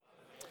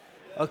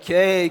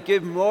Okay,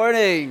 good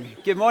morning.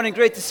 Good morning.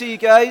 Great to see you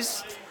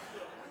guys.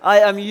 I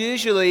am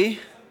usually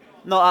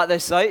not at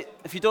this site.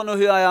 If you don't know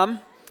who I am,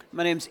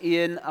 my name's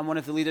Ian. I'm one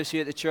of the leaders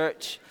here at the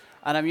church,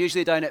 and I'm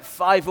usually down at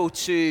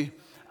 502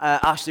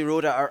 Ashley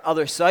Road at our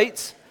other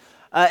site.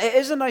 It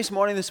is a nice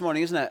morning this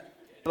morning, isn't it?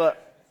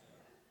 But,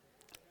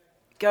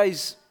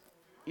 guys,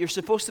 you're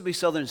supposed to be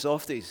Southern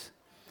Softies,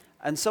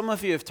 and some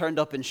of you have turned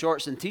up in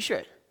shorts and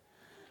t-shirt.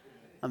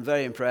 I'm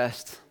very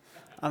impressed.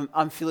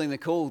 I'm feeling the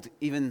cold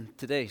even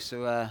today,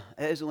 so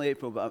it is only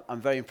April, but I'm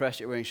very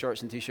impressed you're wearing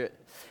shorts and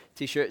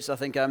t-shirts. I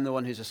think I'm the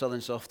one who's a Southern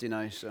Softie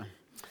now. So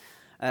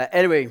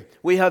anyway,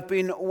 we have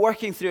been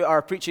working through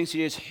our preaching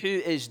series, Who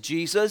is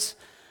Jesus?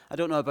 I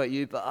don't know about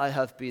you, but I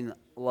have been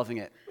loving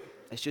it.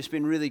 It's just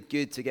been really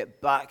good to get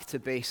back to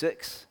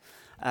basics,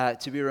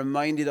 to be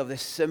reminded of the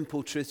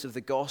simple truths of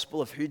the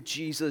gospel of who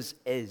Jesus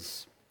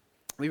is.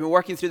 We've been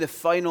working through the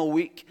final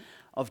week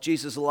of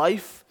Jesus'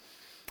 life,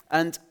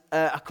 and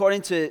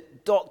according to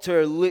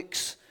Dr.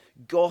 Luke's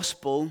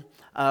gospel,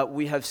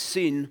 we have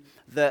seen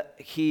that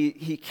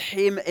he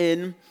came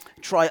in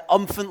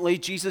triumphantly.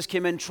 Jesus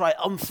came in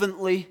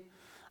triumphantly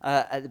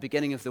at the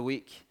beginning of the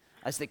week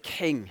as the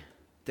king,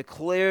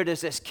 declared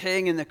as this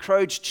king, and the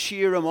crowds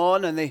cheer him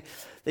on, and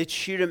they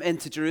cheer him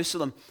into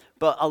Jerusalem.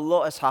 But a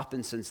lot has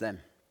happened since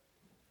then.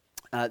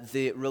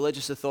 The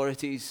religious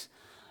authorities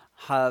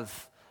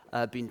have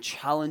been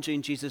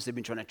challenging Jesus. They've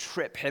been trying to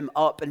trip him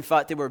up. In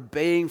fact, they were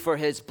baying for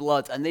his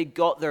blood, and they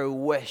got their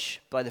wish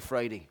by the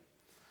Friday.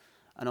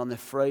 And on the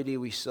Friday,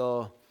 we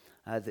saw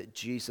that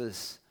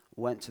Jesus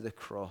went to the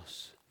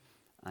cross,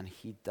 and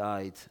he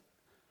died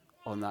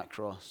on that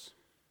cross.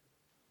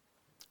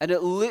 And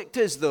it looked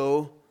as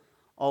though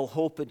all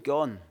hope had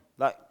gone.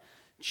 That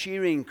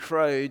cheering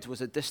crowd was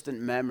a distant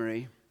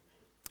memory,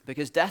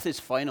 because death is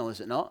final,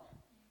 is it not?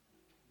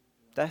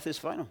 Death is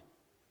final.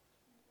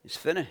 It's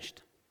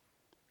finished.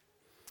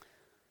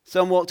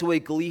 Some walked away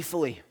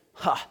gleefully.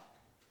 Ha!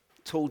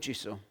 Told you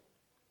so.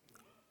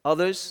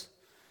 Others,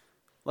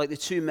 like the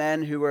two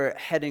men who were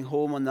heading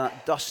home on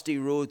that dusty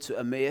road to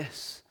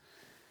Emmaus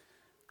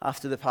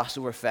after the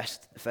Passover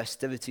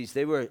festivities,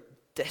 they were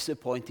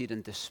disappointed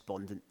and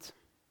despondent.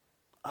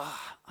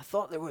 I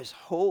thought there was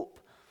hope.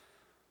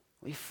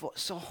 We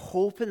saw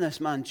hope in this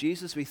man,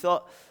 Jesus. We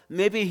thought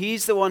maybe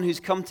he's the one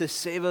who's come to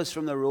save us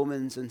from the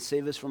Romans and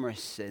save us from our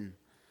sin.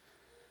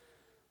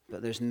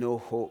 But there's no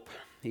hope.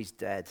 He's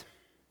dead.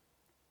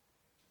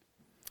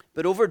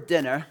 But over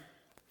dinner,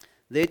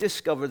 they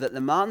discovered that the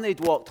man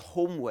they'd walked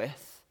home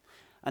with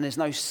and is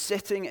now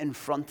sitting in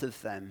front of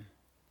them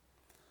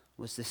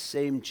was the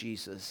same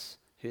Jesus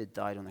who had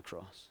died on the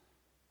cross.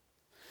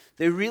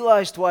 They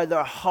realized why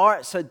their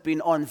hearts had been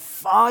on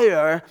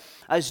fire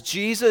as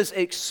Jesus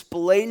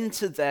explained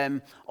to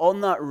them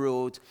on that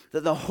road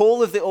that the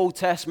whole of the Old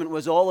Testament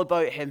was all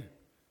about him.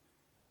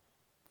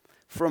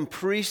 From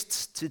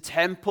priests to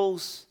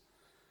temples,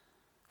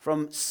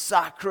 from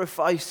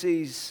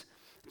sacrifices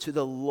to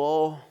the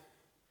law,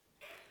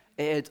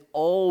 it had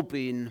all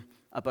been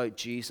about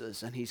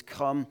Jesus, and he's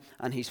come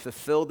and he's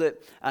fulfilled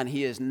it, and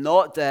he is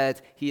not dead,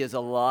 he is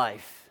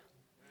alive.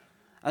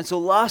 And so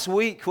last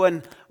week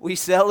when we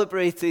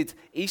celebrated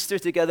Easter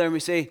together and we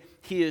say,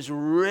 he is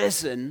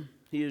risen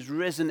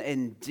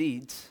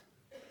indeed,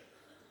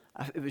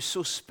 it was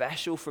so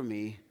special for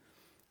me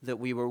that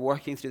we were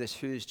working through this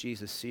Who is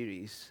Jesus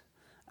series,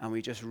 and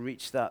we just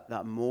reached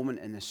that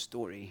moment in the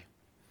story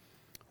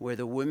where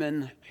the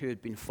woman who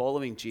had been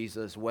following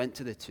Jesus went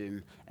to the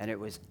tomb and it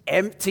was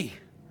empty.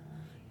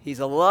 He's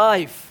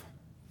alive.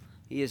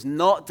 He is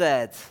not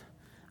dead.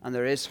 And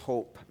there is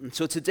hope. And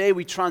so today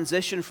we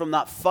transition from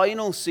that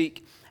final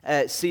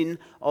scene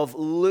of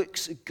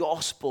Luke's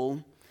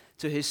gospel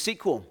to his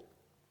sequel,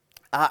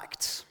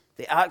 Acts,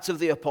 the Acts of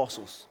the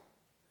Apostles.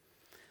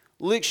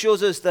 Luke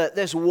shows us that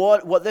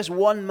what this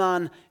one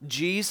man,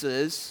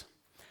 Jesus,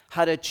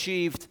 had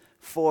achieved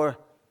for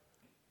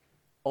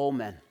all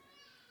men.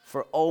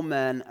 For all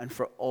men and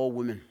for all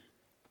women.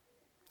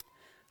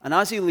 And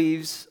as he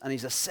leaves and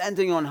he's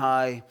ascending on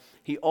high,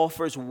 he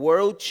offers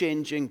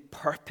world-changing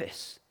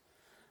purpose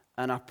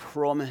and a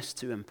promise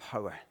to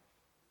empower.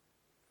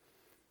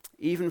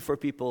 Even for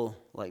people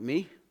like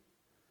me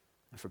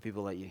and for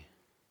people like you.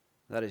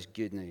 That is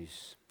good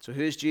news. So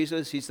who is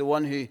Jesus? He's the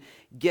one who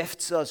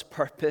gifts us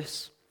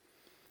purpose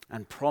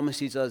and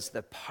promises us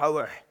the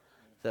power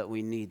that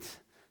we need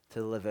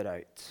to live it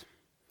out.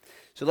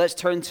 So let's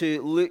turn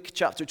to Luke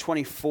chapter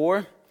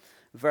 24,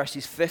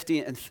 verses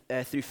 50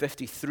 through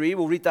 53.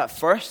 We'll read that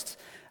first,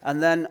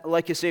 and then,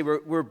 like I say,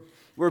 we're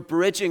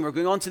bridging. We're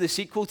going on to the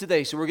sequel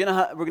today. So we're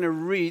gonna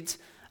read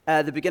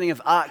the beginning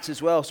of Acts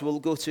as well. So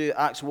we'll go to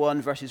Acts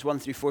 1, verses 1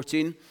 through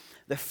 14.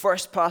 The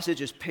first passage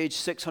is page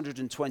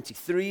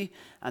 623,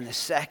 and the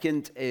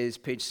second is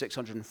page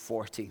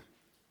 640.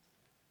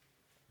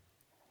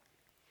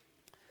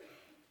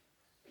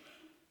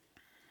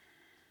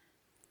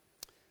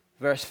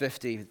 Verse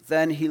 50,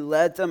 then he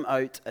led them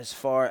out as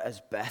far as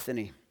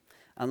Bethany,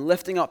 and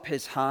lifting up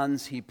his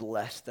hands, he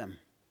blessed them.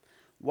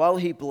 While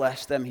he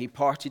blessed them, he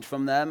parted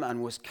from them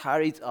and was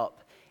carried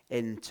up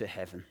into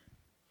heaven.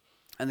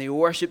 And they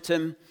worshipped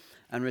him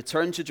and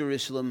returned to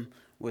Jerusalem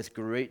with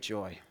great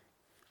joy,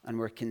 and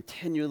were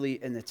continually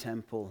in the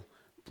temple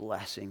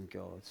blessing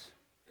God.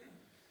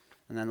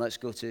 And then let's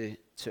go to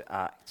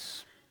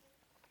Acts,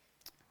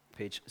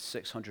 page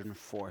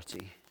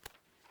 640.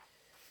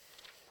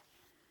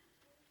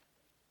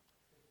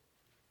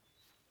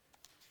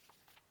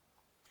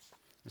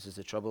 This is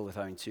the trouble with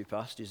having two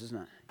passages,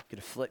 isn't it? You could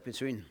have flicked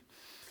between.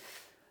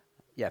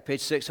 Yeah,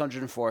 page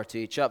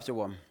 640, chapter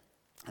 1,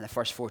 and the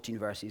first 14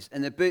 verses.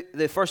 In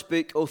the first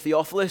book, O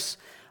Theophilus,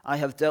 I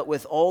have dealt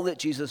with all that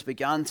Jesus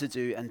began to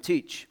do and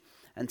teach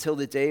until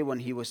the day when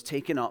he was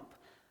taken up,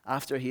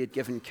 after he had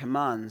given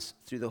commands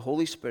through the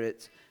Holy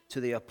Spirit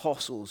to the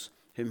apostles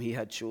whom he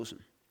had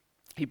chosen.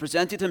 He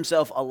presented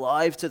himself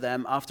alive to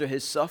them after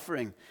his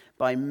suffering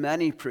by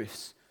many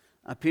proofs,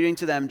 appearing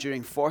to them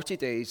during 40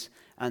 days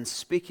and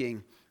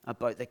speaking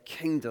about the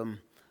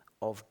kingdom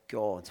of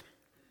God.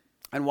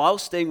 And while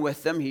staying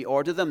with them, he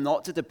ordered them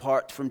not to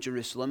depart from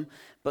Jerusalem,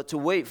 but to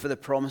wait for the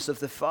promise of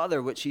the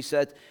Father, which he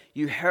said,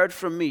 "You heard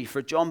from me,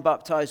 for John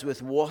baptized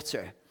with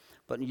water,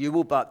 but you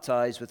will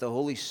baptize with the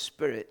Holy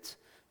Spirit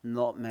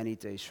not many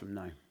days from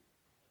now."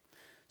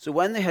 So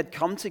when they had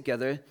come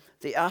together,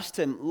 they asked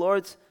him,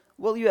 "Lord,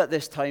 will you at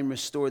this time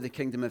restore the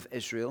kingdom of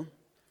Israel?"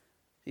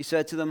 He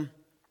said to them,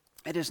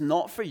 "It is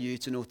not for you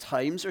to know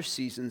times or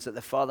seasons that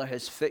the Father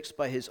has fixed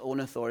by his own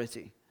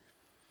authority.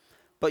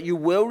 But you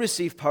will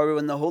receive power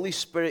when the Holy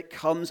Spirit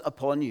comes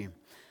upon you,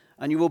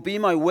 and you will be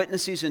my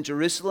witnesses in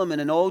Jerusalem and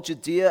in all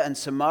Judea and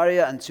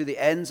Samaria and to the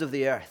ends of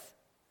the earth."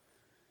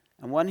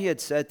 And when he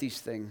had said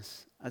these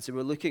things, as they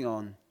were looking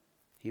on,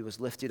 he was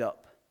lifted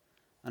up,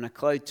 and a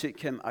cloud took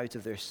him out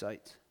of their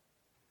sight.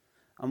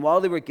 And while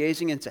they were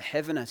gazing into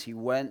heaven as he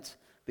went,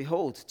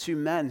 behold, two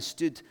men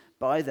stood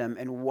by them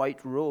in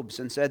white robes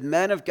and said,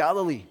 "Men of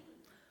Galilee,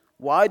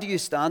 why do you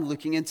stand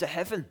looking into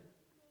heaven?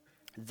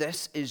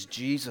 This is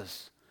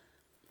Jesus,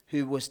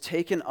 who was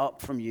taken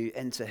up from you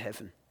into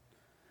heaven,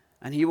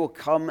 and he will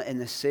come in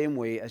the same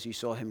way as you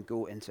saw him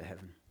go into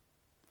heaven."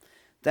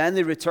 Then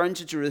they returned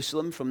to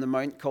Jerusalem from the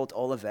mount called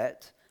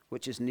Olivet,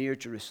 which is near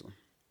Jerusalem,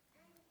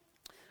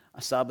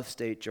 a Sabbath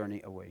day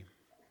journey away.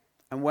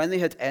 And when they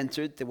had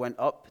entered, they went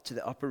up to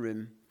the upper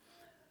room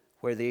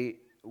where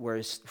they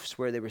were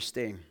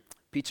staying.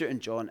 Peter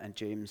and John and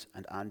James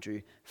and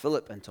Andrew,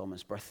 Philip and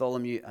Thomas,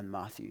 Bartholomew and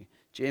Matthew,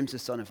 James the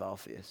son of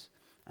Alphaeus,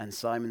 and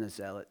Simon the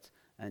Zealot,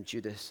 and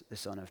Judas the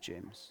son of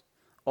James.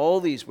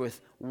 All these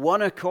with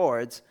one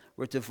accord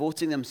were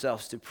devoting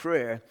themselves to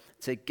prayer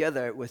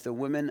together with the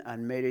women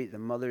and Mary, the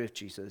mother of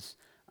Jesus,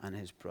 and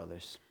his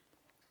brothers.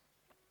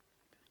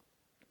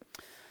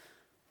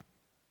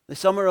 The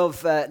summer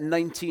of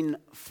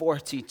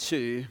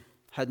 1942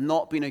 had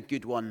not been a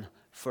good one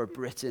for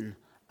Britain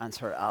and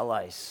her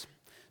allies.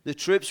 The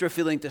troops were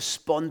feeling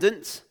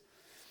despondent,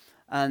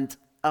 and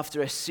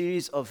after a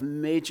series of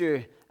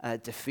major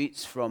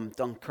defeats from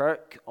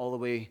Dunkirk all the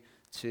way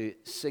to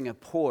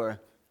Singapore,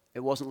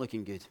 it wasn't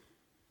looking good.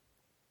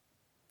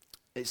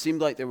 It seemed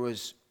like there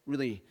was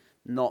really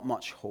not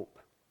much hope.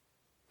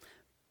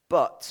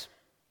 But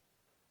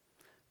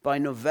by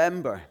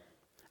November,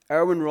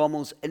 Erwin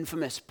Rommel's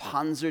infamous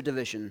Panzer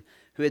Division,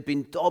 who had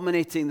been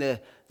dominating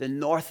the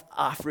North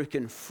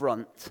African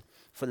front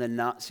for the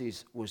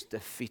Nazis, was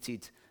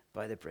defeated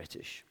by the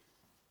British.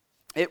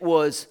 It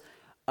was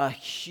a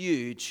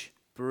huge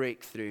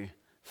breakthrough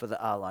for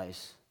the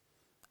Allies.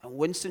 And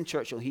Winston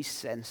Churchill, he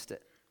sensed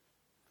it.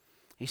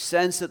 He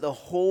sensed that the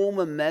whole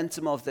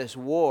momentum of this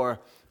war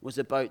was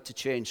about to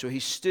change. So he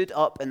stood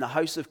up in the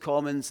House of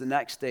Commons the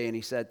next day and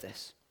he said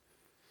this: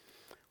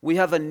 "We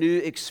have a new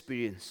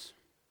experience.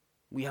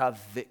 We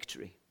have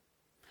victory.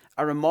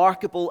 A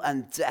remarkable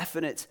and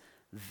definite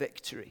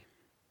victory.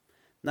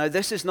 Now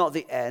this is not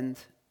the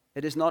end.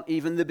 It is not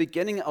even the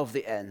beginning of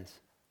the end.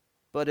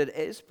 But it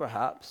is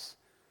perhaps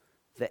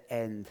the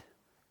end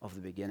of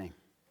the beginning."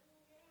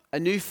 A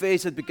new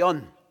phase had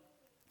begun.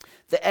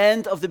 The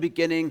end of the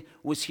beginning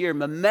was here.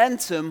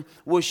 Momentum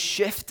was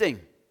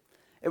shifting.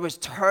 It was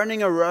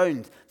turning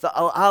around. The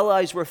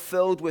Allies were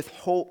filled with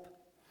hope.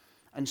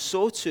 And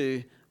so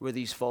too were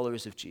these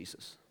followers of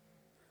Jesus.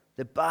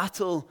 The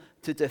battle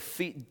to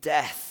defeat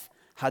death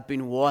had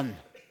been won.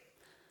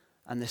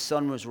 And the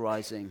sun was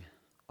rising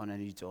on a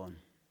new dawn.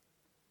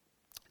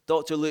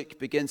 Dr. Luke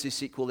begins his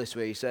sequel this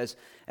way. He says,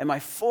 "In my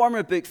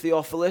former book,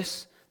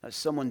 Theophilus," that's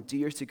someone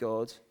dear to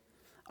God,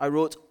 "I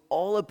wrote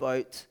all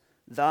about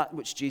that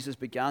which Jesus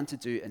began to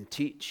do and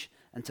teach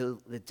until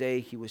the day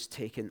he was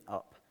taken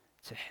up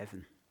to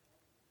heaven."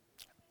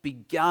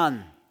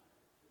 Began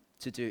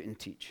to do and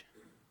teach.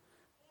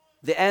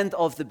 The end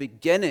of the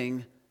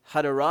beginning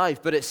had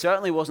arrived, but it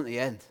certainly wasn't the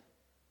end.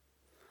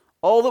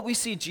 All that we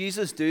see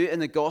Jesus do in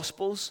the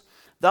Gospels,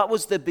 that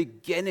was the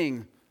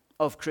beginning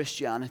of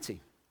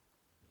Christianity.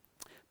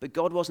 But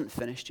God wasn't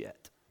finished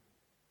yet.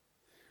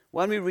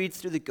 When we read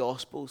through the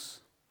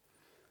Gospels,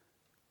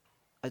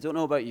 I don't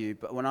know about you,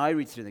 but when I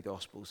read through the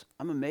Gospels,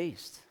 I'm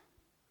amazed.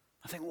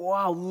 I think,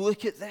 wow,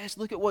 look at this.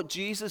 Look at what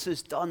Jesus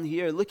has done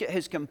here. Look at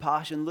his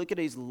compassion. Look at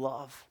his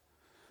love.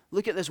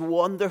 Look at this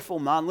wonderful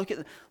man. Look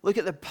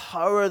at the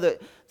power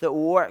that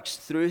works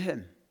through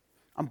him.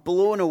 I'm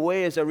blown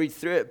away as I read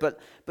through it, but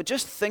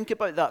just think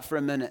about that for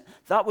a minute.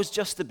 That was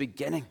just the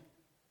beginning.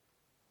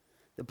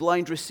 The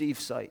blind receive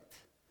sight.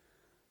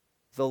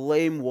 The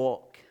lame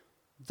walk.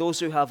 Those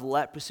who have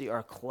leprosy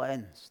are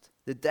cleansed.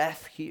 The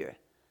deaf hear.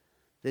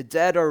 The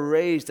dead are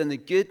raised, and the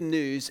good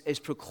news is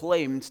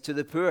proclaimed to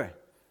the poor.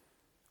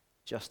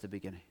 Just the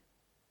beginning.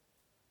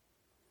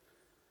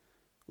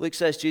 Luke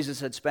says Jesus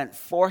had spent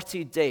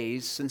 40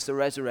 days since the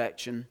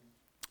resurrection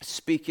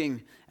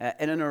speaking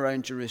in and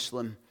around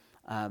Jerusalem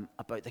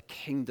about the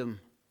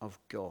kingdom of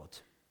God.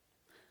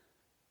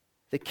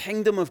 The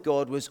kingdom of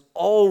God was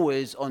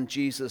always on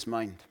Jesus'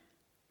 mind.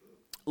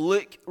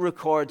 Luke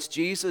records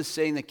Jesus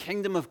saying the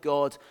kingdom of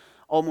God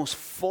almost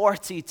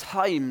 40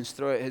 times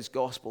throughout his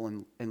gospel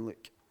in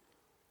Luke.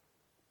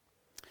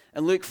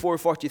 In Luke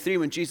 4:43,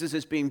 when Jesus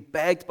is being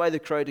begged by the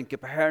crowd in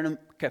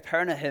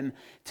Capernaum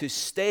to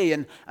stay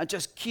and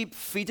just keep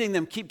feeding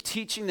them, keep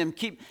teaching them,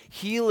 keep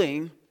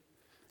healing,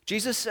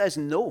 Jesus says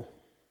no.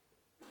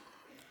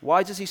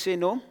 Why does he say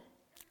no?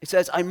 He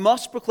says, I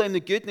must proclaim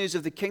the good news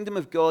of the kingdom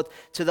of God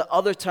to the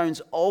other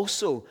towns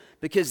also,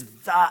 because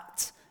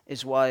that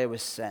is why I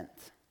was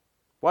sent.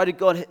 Why did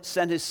God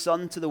send his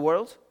Son to the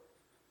world?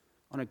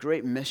 On a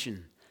great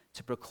mission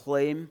to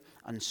proclaim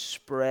and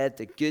spread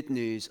the good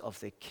news of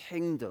the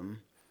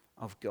kingdom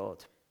of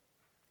God.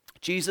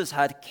 Jesus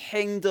had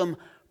kingdom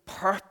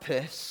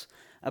purpose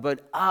about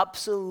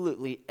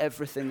absolutely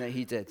everything that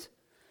he did.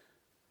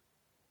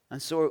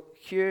 And so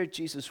here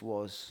Jesus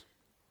was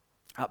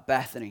at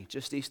Bethany,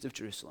 just east of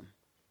Jerusalem.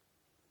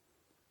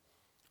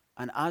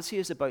 And as he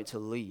is about to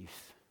leave,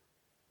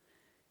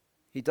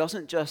 he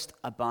doesn't just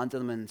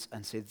abandon them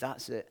and say,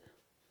 that's it,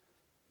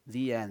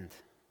 the end.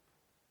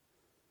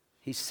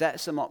 He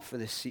sets them up for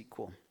the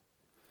sequel.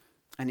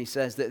 And he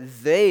says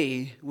that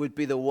they would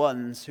be the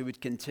ones who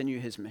would continue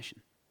his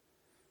mission.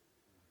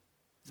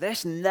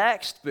 This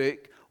next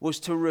book was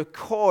to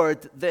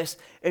record this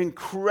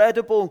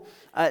incredible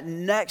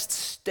next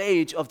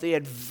stage of the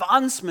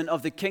advancement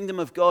of the kingdom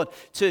of God,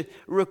 to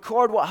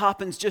record what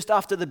happens just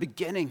after the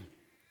beginning.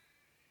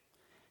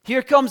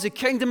 Here comes the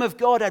kingdom of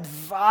God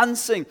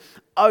advancing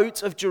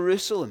out of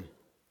Jerusalem.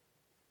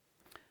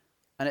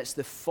 And it's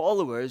the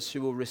followers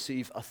who will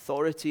receive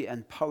authority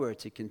and power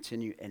to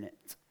continue in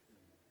it.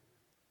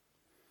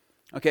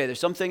 Okay, there's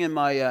something in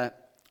my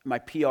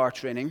PR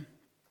training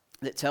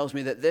that tells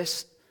me that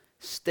this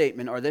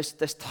statement, or this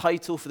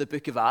title for the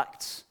book of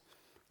Acts,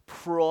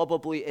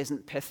 probably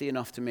isn't pithy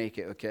enough to make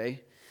it,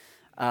 okay?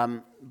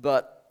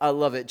 But I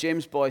love it.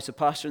 James Boyce, a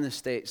pastor in the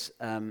States,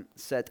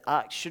 said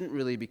Acts shouldn't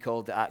really be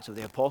called the Acts of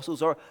the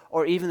Apostles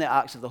or even the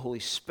Acts of the Holy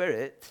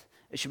Spirit.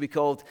 It should be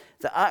called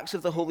the Acts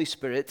of the Holy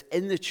Spirit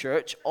in the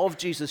church of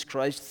Jesus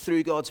Christ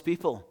through God's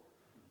people.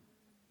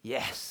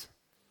 Yes,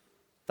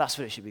 that's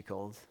what it should be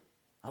called.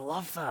 I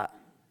love that.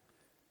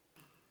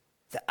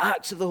 The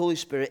Acts of the Holy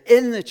Spirit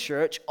in the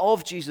church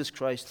of Jesus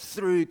Christ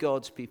through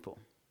God's people.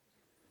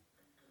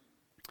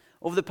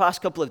 Over the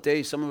past couple of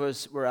days, some of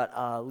us were at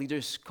a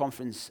leaders'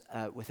 conference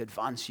with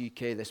Advance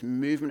UK, this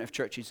movement of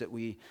churches that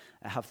we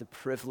have the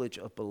privilege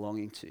of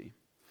belonging to.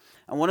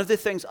 And one of the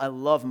things I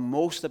love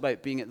most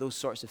about being at those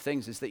sorts of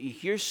things is that you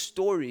hear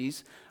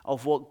stories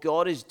of what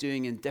God is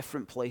doing in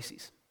different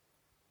places.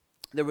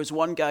 There was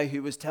one guy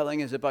who was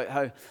telling us about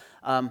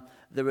how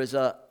there was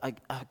a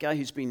guy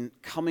who's been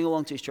coming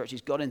along to his church.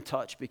 He's got in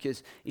touch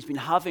because he's been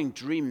having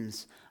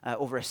dreams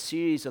over a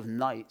series of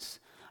nights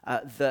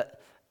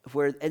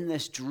where in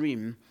this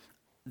dream,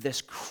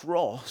 this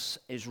cross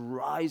is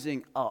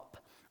rising up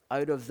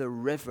out of the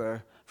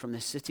river from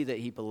the city that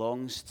he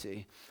belongs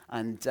to.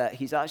 And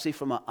he's actually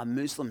from a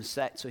Muslim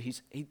sect, so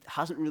he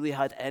hasn't really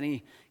had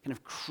any kind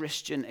of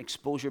Christian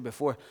exposure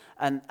before.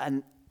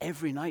 And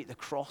every night the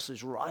cross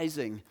is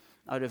rising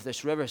out of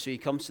this river. So he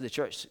comes to the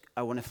church,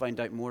 I want to find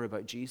out more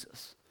about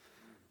Jesus.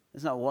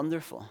 Isn't that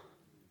wonderful?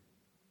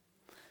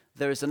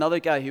 There's another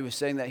guy who was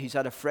saying that he's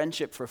had a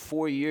friendship for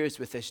 4 years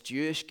with this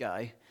Jewish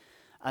guy.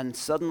 And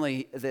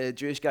suddenly the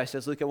Jewish guy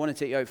says, look, I want to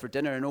take you out for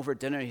dinner. And over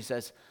dinner he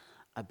says,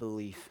 I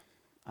believe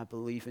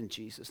in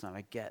Jesus now.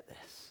 I get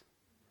this.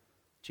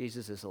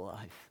 Jesus is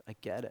alive. I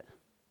get it.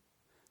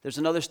 There's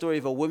another story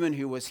of a woman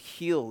who was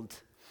healed.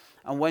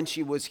 And when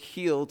she was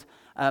healed,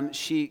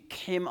 she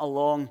came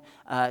along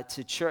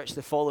to church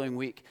the following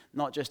week,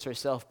 not just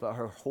herself, but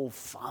her whole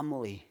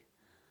family.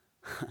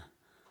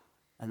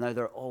 And now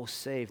they're all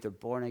saved. They're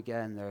born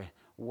again. They're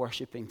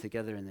worshiping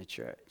together in the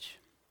church.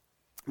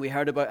 We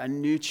heard about a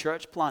new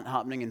church plant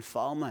happening in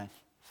Falmouth.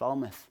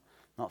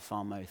 Not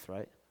Falmouth,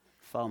 right?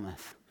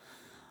 Falmouth.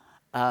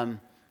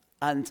 And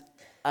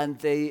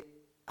they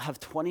have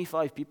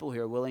 25 people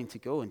who are willing to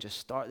go and just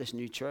start this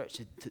new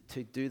church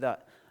to do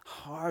that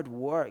hard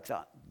work,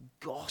 that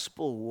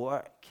gospel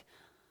work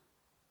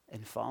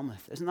in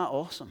Falmouth. Isn't that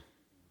awesome?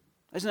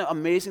 Isn't it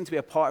amazing to be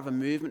a part of a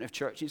movement of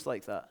churches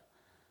like that,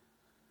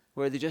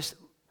 where they just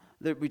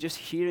that we're just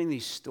hearing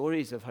these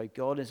stories of how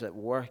God is at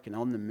work and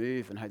on the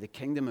move, and how the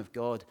kingdom of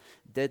God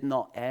did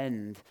not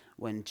end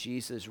when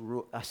Jesus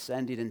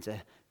ascended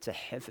into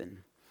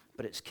heaven,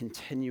 but it's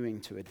continuing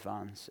to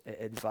advance. It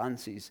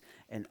advances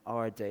in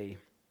our day.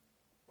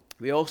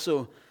 We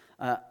also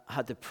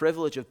had the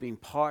privilege of being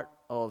part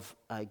of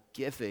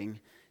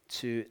giving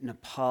to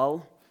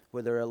Nepal,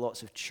 where there are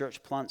lots of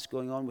church plants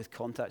going on with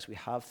contacts we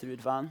have through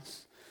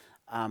Advance.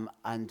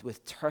 And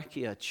with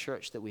Turkey, a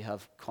church that we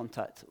have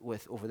contact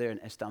with over there in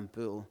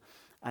Istanbul.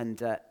 And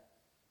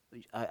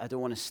I don't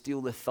want to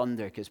steal the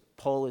thunder, because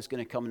Paul is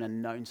going to come and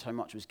announce how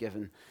much was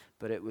given,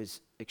 but it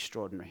was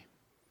extraordinary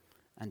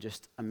and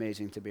just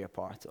amazing to be a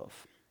part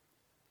of.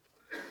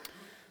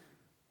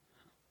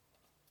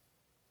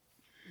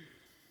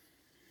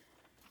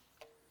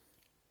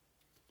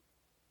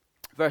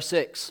 Verse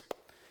 6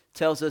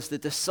 tells us the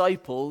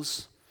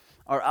disciples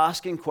are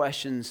asking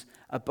questions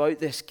about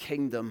this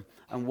kingdom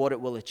and what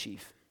it will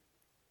achieve.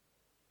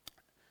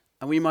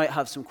 And we might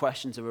have some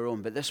questions of our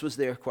own, but this was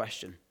their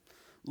question.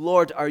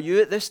 Lord, are you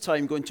at this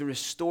time going to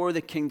restore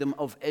the kingdom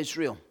of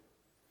Israel?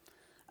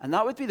 And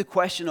that would be the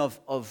question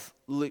of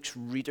Luke's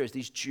readers,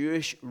 these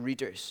Jewish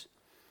readers.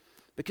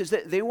 Because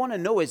they want to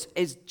know, is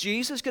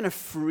Jesus going to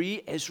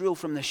free Israel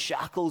from the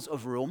shackles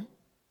of Rome?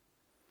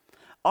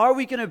 Are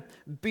we going to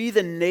be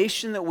the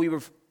nation that we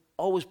were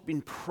always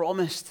been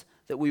promised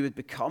that we would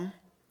become?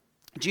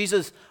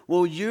 Jesus,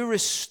 will you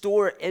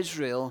restore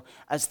Israel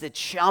as the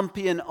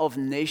champion of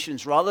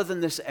nations, rather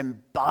than this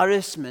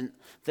embarrassment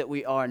that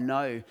we are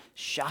now,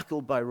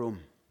 shackled by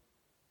Rome?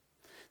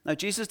 Now,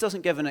 Jesus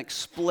doesn't give an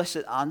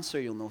explicit answer,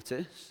 you'll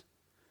notice.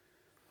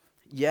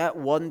 Yet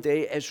one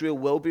day Israel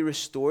will be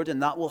restored,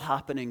 and that will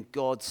happen in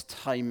God's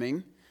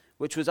timing,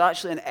 which was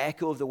actually an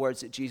echo of the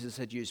words that Jesus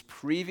had used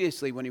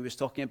previously when he was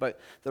talking about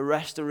the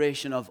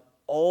restoration of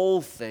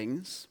all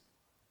things.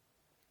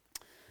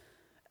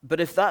 But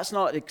if that's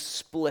not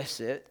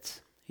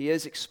explicit, he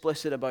is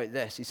explicit about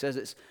this. He says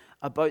it's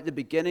about the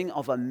beginning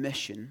of a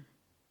mission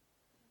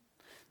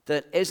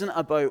that isn't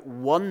about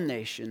one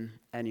nation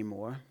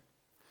anymore,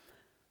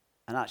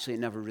 and actually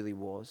it never really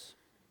was,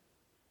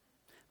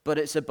 but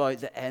it's about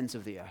the ends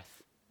of the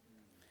earth.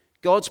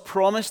 God's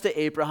promise to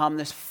Abraham,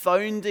 this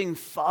founding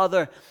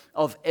father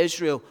of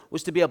Israel,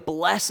 was to be a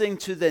blessing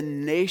to the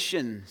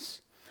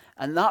nations,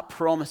 and that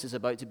promise is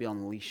about to be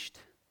unleashed.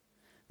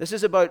 This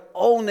is about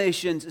all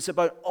nations. It's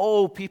about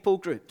all people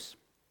groups.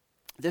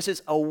 This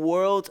is a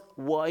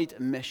worldwide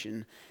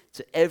mission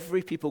to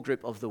every people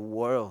group of the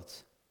world.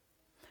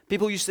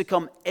 People used to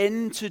come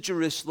into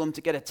Jerusalem to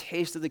get a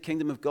taste of the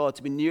kingdom of God,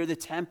 to be near the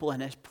temple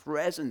and his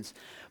presence.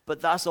 But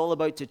that's all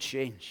about to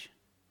change.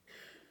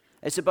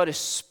 It's about to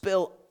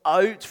spill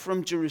out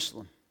from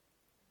Jerusalem.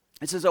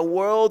 This is a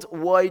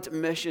worldwide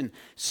mission,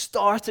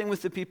 starting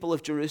with the people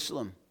of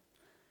Jerusalem.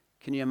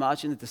 Can you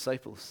imagine the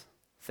disciples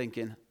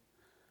thinking,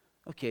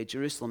 okay,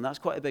 Jerusalem, that's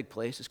quite a big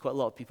place. There's quite a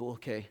lot of people.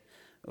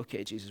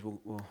 Okay, Jesus,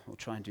 we'll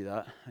try and do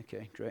that.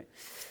 Okay, great.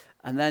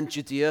 And then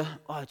Judea.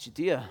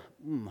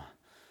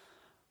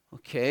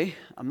 Okay,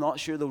 I'm not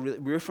sure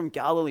we're from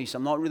Galilee, so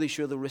I'm not really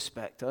sure they'll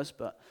respect us,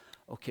 but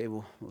okay,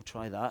 we'll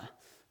try that.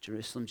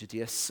 Jerusalem,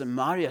 Judea,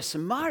 Samaria.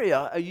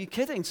 Samaria? Are you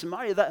kidding?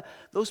 Samaria?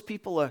 Those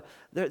people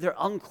they're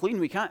unclean.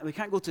 We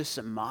can't go to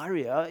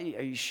Samaria. Are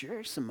you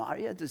sure?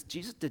 Samaria?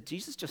 Did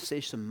Jesus just say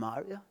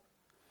Samaria?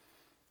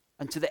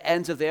 And to the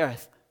ends of the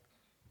earth.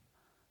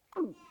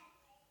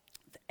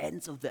 The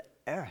ends of the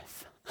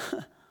earth.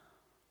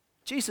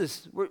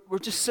 Jesus, we're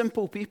just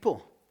simple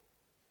people.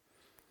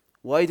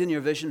 Widen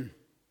your vision.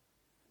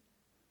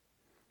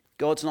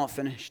 God's not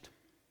finished.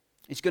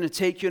 He's going to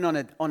take you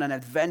on an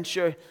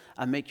adventure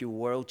and make you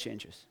world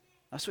changers.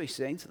 That's what he's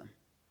saying to them.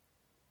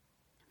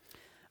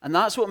 And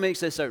that's what makes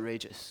this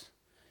outrageous.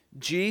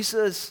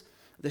 Jesus,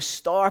 the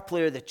star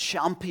player, the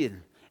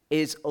champion,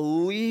 is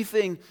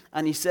leaving,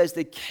 and he says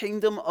the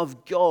kingdom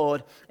of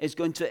God is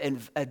going to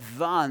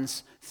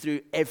advance through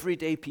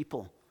everyday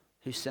people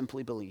who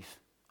simply believe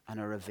and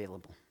are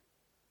available.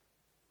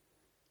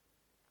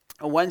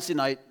 On Wednesday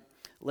night,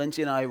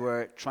 Lindsay and I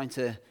were trying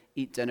to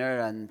eat dinner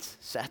and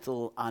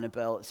settle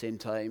Annabelle at the same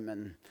time,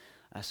 and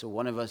so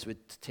one of us would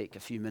take a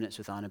few minutes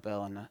with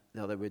Annabelle, and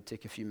the other would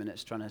take a few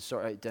minutes trying to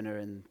sort out dinner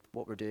and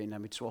what we're doing,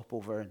 and we'd swap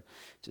over, and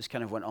just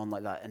kind of went on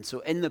like that. And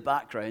so in the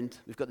background,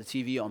 we've got the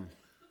TV on,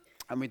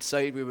 and we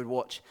decided we would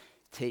watch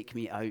Take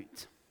Me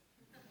Out.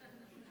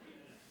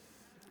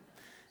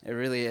 It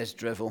really is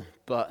drivel,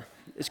 but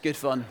it's good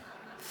fun.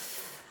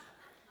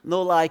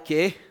 No lie,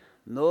 eh?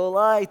 No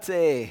lie,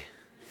 eh?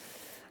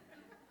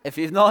 If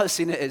you've not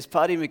seen it, it's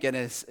Paddy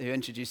McGuinness who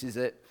introduces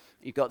it.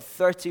 You've got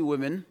 30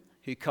 women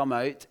who come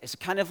out. It's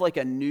kind of like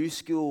a new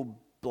school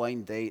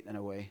blind date in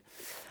a way.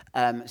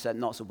 Except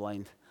not so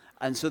blind.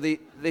 And so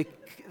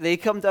they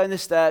come down the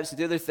steps, they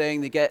do their thing,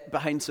 they get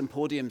behind some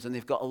podiums, and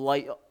they've got a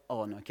light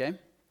on, okay?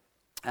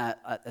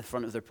 At the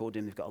front of their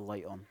podium, they've got a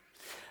light on.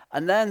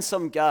 And then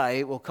some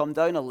guy will come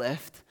down a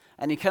lift,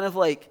 and he kind of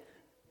like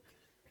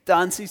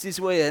dances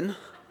his way in,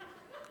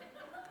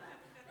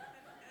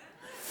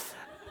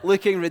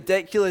 looking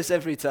ridiculous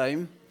every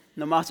time.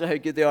 no matter how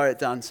good they are at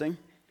dancing.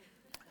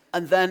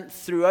 And then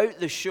throughout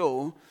the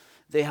show,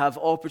 they have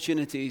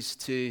opportunities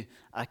to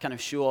kind of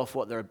show off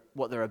what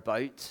they're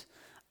about.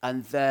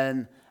 And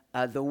then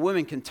the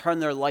women can turn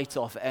their light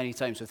off at any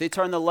time. So if they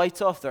turn the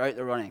light off, they're out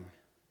there running.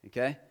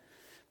 Okay?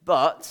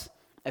 But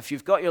if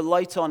you've got your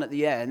light on at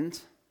the end,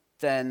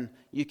 then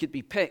you could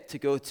be picked to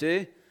go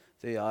to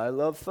the I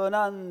Love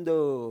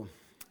Fernando.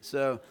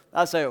 So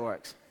that's how it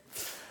works.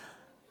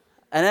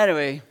 And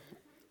anyway,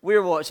 we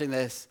were watching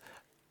this,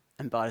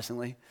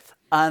 embarrassingly,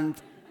 and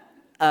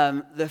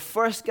the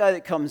first guy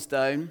that comes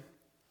down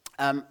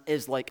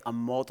is like a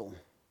model.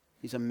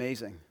 He's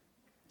amazing.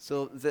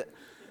 So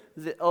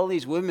all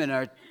these women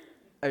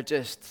are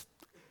just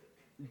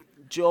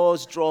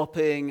jaws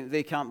dropping.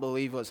 They can't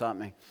believe what's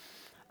happening.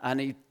 And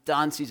he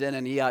dances in,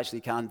 and he actually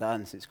can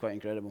dance. It's quite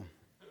incredible.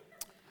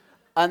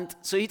 And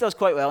so he does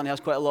quite well, and he has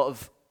quite a lot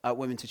of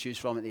women to choose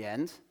from at the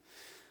end.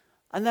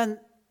 And then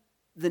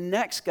the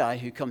next guy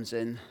who comes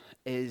in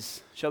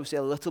is, shall we say,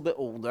 a little bit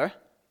older,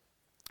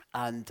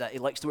 and he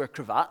likes to wear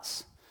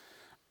cravats.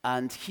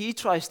 And he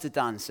tries to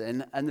dance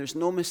in, and there's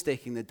no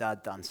mistaking the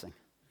dad dancing.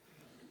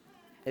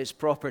 It's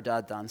proper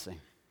dad dancing.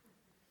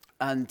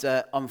 And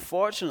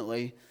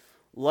unfortunately,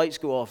 lights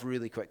go off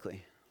really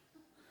quickly.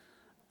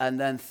 And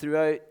then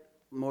throughout,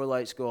 more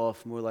lights go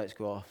off,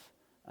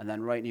 and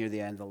then right near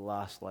the end, the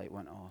last light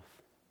went off.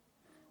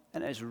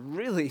 And it's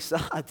really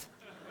sad.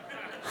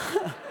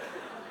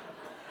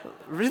 It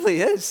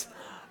really is.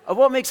 And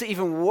what makes it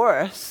even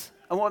worse,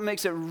 and what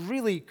makes it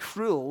really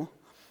cruel,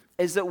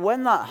 is that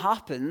when that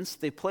happens,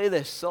 they play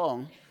this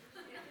song,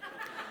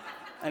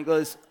 and it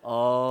goes,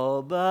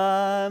 all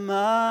by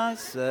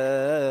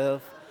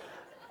myself.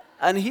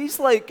 And he's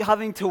like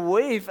having to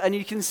wave, and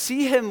you can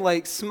see him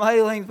like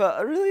smiling, but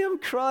I really am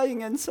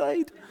crying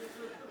inside.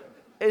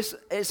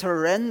 It's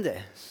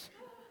horrendous.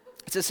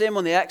 It's the same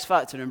on the X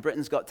Factor in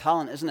Britain's Got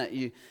Talent, isn't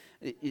it?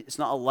 It's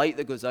not a light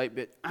that goes out,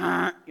 but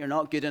you're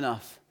not good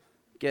enough.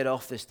 Get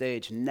off the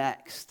stage.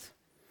 Next.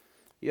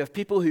 You have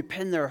people who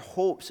pin their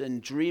hopes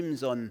and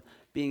dreams on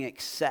being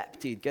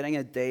accepted, getting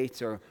a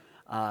date, or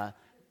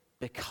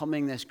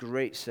becoming this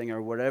great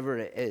singer, whatever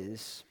it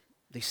is.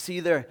 They see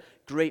their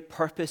great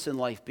purpose in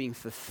life being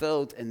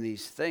fulfilled in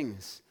these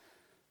things.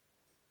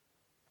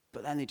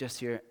 But then they just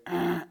hear,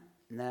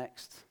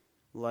 next,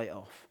 light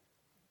off.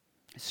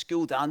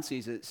 School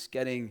dances, it's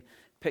getting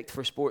picked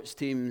for sports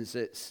teams,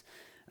 it's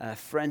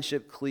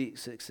friendship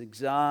cliques, it's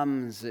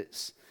exams,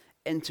 it's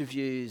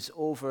interviews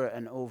over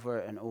and over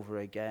and over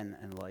again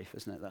in life,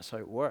 isn't it? That's how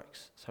it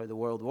works. That's how the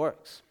world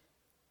works.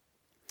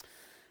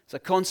 It's a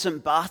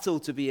constant battle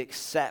to be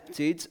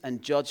accepted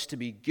and judged to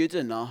be good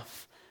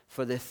enough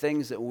for the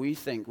things that we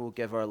think will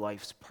give our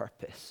lives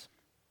purpose.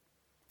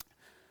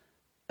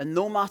 And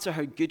no matter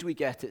how good we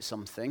get at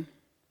something,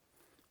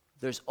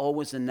 there's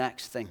always the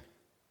next thing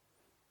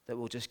that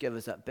will just give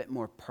us that bit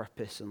more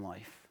purpose in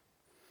life.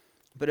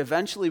 But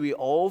eventually we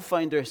all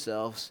find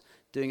ourselves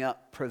doing a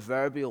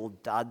proverbial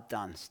dad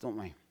dance, don't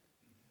we?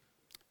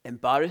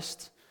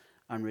 Embarrassed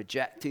and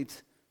rejected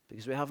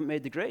because we haven't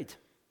made the grade.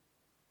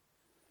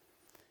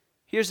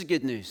 Here's the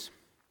good news.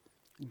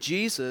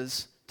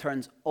 Jesus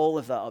turns all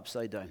of that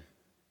upside down.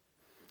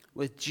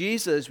 With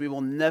Jesus, we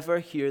will never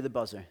hear the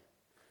buzzer.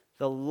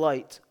 The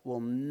light will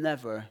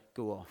never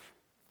go off.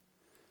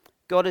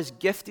 God has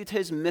gifted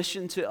his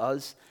mission to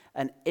us,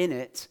 and in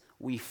it,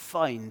 we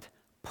find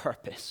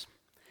purpose.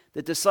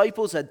 The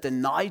disciples had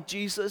denied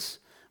Jesus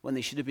when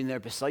they should have been there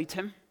beside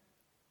him.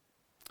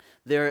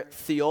 Their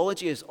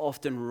theology is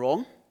often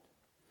wrong.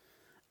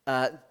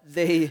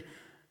 They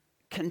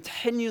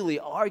continually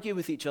argue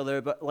with each other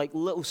about, like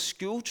little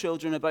school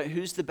children, about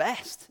who's the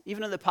best.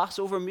 Even at the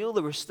Passover meal,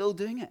 they were still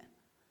doing it.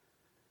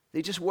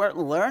 They just weren't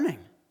learning.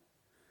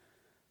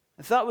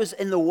 If that was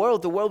in the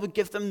world would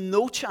give them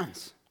no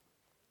chance.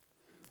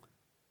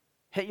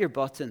 Hit your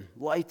button,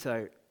 light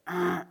out,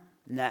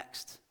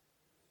 next.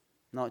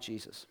 Not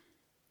Jesus.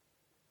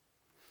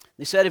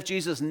 They said of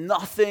Jesus,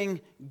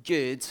 nothing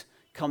good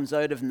comes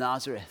out of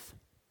Nazareth.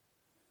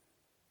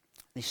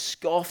 They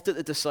scoffed at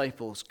the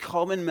disciples,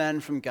 common men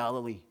from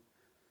Galilee.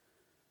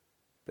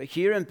 But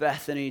here in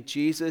Bethany,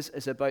 Jesus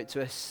is about to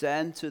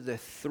ascend to the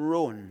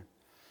throne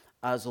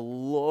as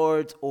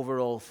Lord over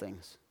all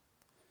things.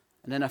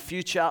 And in a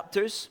few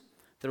chapters,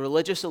 the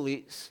religious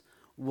elites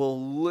will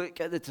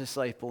look at the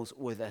disciples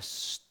with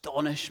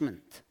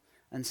astonishment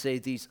and say,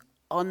 these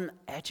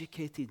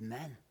uneducated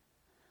men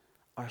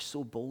are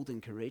so bold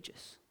and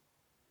courageous.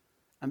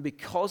 And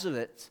because of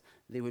it,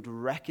 they would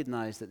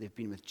recognize that they've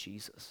been with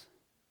Jesus.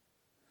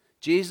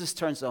 Jesus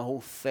turns the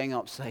whole thing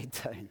upside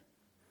down.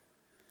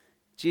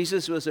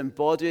 Jesus was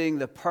embodying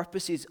the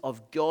purposes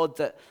of God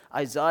that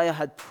Isaiah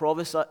had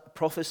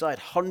prophesied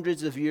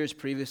hundreds of years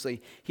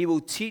previously. He will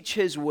teach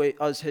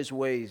us his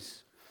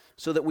ways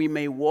so that we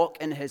may walk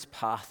in his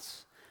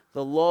paths.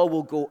 The law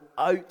will go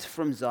out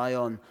from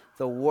Zion,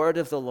 the word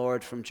of the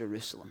Lord from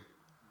Jerusalem.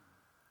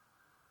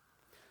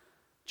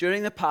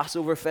 During the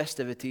Passover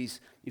festivities,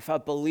 you've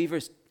had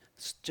believers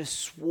just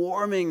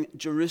swarming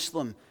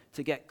Jerusalem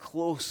to get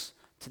close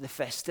to the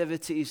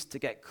festivities, to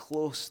get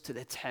close to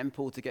the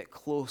temple, to get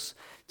close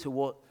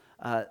to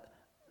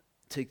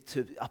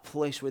to a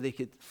place where they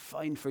could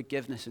find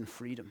forgiveness and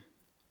freedom.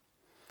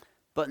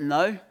 But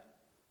now,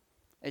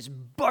 it's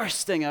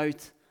bursting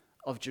out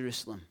of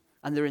Jerusalem.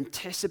 And they're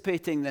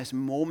anticipating this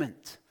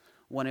moment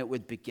when it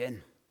would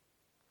begin.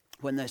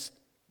 When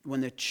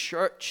the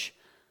church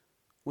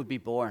would be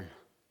born.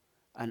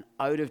 And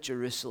out of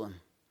Jerusalem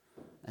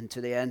and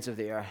to the ends of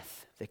the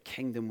earth, the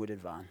kingdom would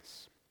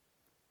advance.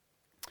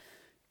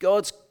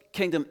 God's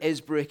kingdom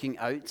is breaking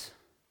out.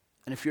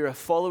 And if you're a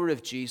follower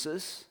of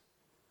Jesus,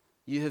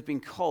 you have been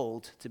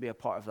called to be a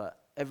part of that.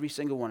 Every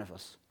single one of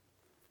us.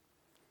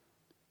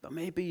 But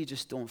maybe you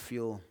just don't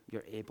feel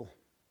you're able.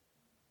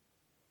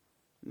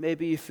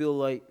 Maybe you feel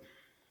like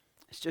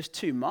it's just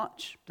too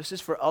much. This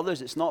is for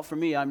others. It's not for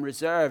me. I'm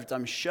reserved.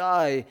 I'm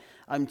shy.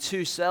 I'm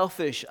too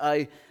selfish.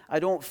 I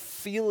don't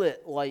feel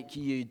it like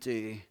you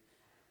do.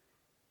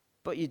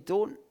 But you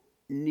don't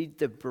need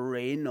the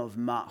brain of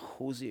Matt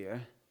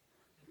Hosier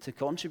to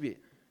contribute,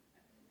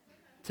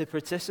 to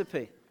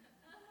participate.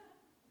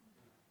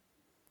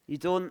 You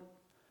don't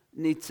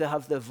need to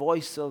have the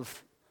voice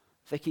of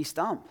Vicky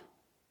Stamp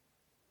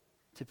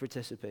to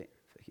participate.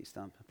 Vicky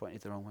Stamp, I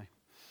pointed the wrong way.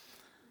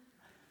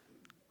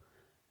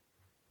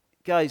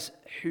 Guys,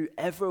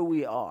 whoever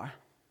we are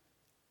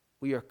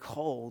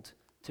called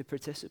to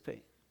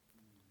participate.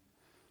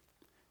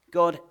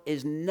 God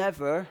is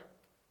never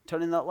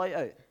turning that light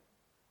out.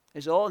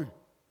 It's on.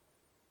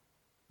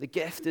 The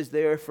gift is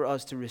there for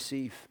us to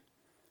receive.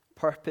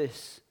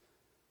 Purpose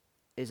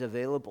is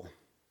available.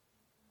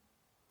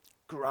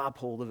 Grab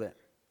hold of it.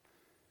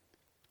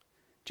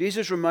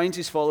 Jesus reminds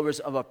his followers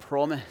of a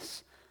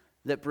promise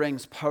that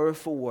brings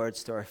powerful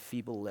words to our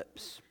feeble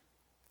lips,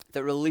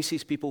 that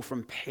releases people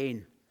from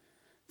pain,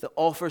 that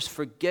offers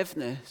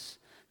forgiveness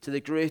to the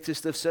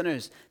greatest of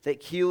sinners,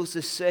 that heals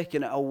the sick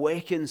and it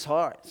awakens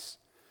hearts.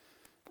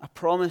 A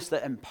promise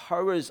that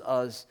empowers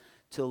us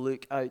to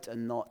look out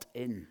and not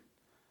in.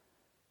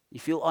 You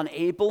feel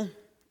unable?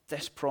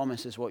 This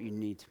promise is what you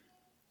need.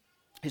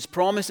 His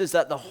promise is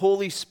that the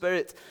Holy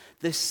Spirit,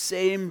 the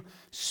same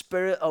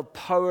Spirit of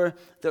power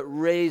that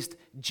raised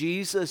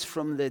Jesus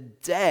from the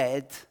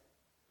dead,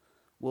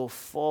 will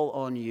fall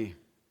on you.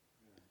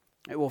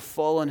 It will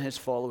fall on his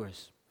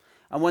followers.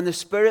 And when the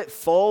Spirit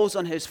falls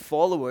on his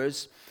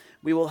followers,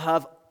 we will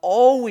have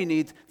all we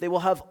need. They will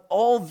have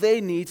all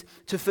they need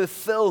to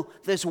fulfill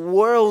this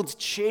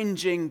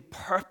world-changing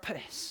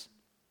purpose.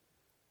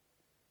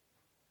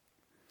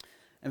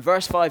 In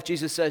verse 5,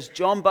 Jesus says,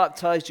 John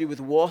baptized you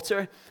with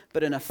water,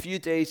 but in a few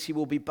days he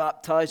will be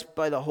baptized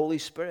by the Holy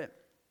Spirit.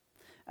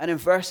 And in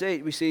verse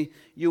 8, we see,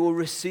 you will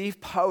receive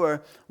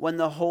power when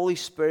the Holy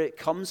Spirit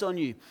comes on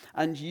you,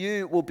 and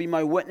you will be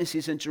my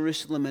witnesses in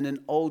Jerusalem and in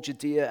all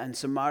Judea and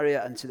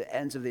Samaria and to the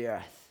ends of the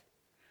earth.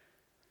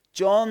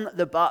 John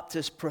the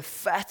Baptist's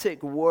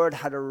prophetic word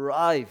had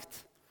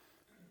arrived.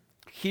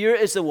 Here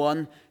is the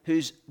one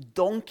whose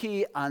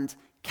donkey and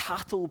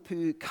cattle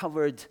poo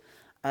covered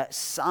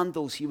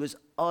sandals he was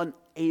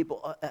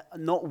unable,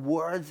 not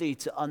worthy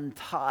to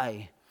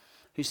untie,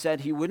 who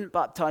said he wouldn't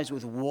baptize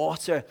with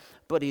water,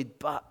 but he'd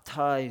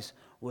baptize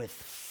with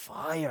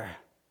fire.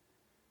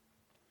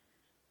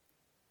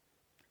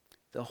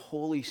 The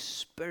Holy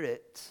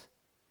Spirit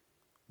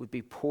would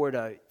be poured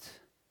out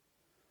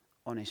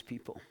on his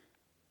people.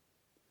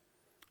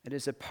 It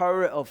is the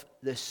power of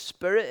the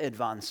Spirit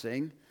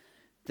advancing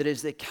that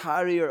is the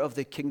carrier of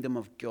the kingdom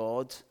of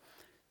God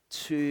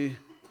to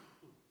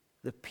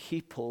the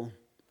people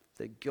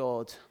that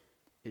God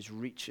is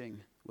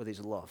reaching with his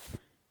love.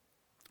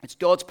 It's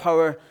God's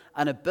power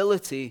and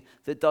ability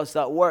that does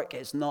that work.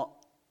 It's not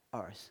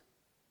ours.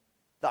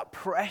 That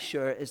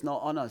pressure is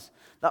not on us.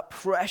 That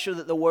pressure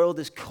that the world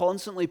is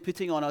constantly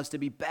putting on us to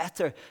be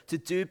better, to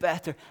do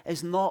better,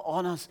 is not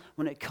on us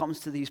when it comes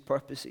to these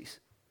purposes.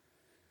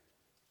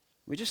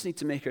 We just need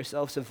to make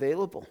ourselves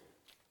available.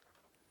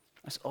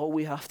 That's all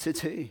we have to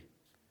do.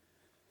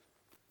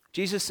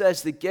 Jesus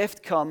says the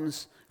gift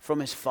comes from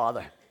his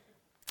Father.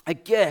 A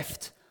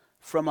gift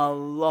from a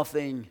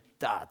loving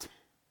dad.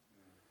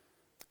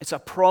 It's a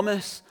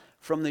promise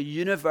from the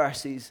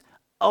universe's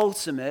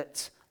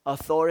ultimate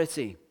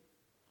authority.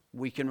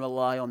 We can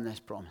rely on this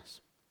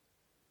promise.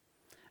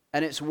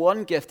 And it's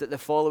one gift that the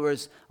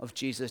followers of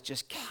Jesus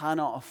just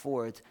cannot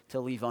afford to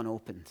leave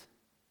unopened.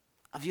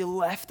 Have you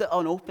left it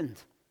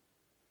unopened?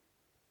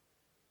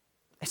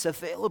 It's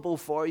available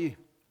for you.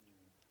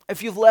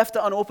 If you've left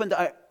it unopened,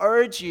 I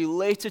urge you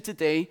later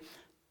today,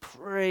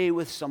 pray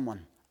with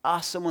someone.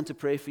 Ask someone to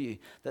pray for you,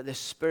 that the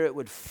Spirit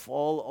would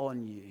fall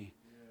on you.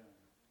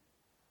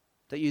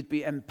 That you'd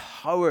be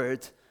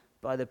empowered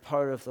by the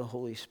power of the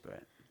Holy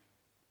Spirit.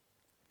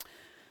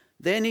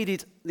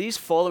 These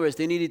followers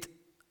needed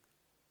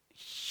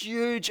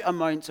huge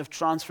amounts of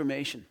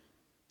transformation.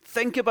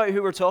 Think about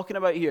who we're talking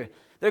about here.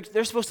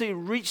 They're supposed to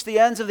reach the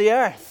ends of the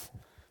earth.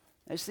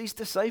 It's these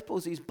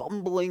disciples, these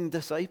bumbling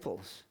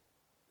disciples.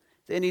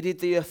 They needed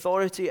the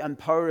authority and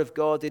power of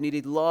God. They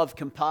needed love,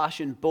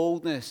 compassion,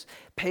 boldness,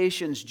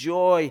 patience,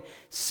 joy,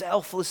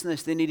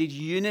 selflessness. They needed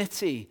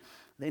unity.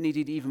 They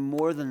needed even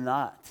more than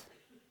that.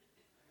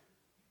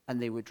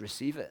 And they would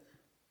receive it.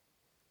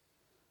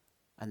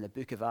 And the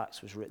book of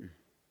Acts was written.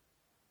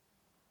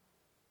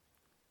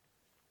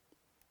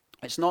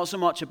 It's not so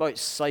much about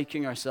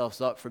psyching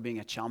ourselves up for being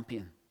a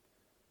champion.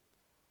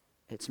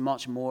 It's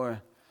much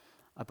more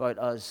about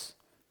us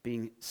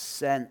being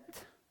sent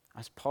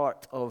as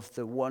part of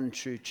the one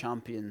true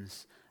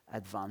champion's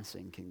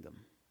advancing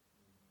kingdom.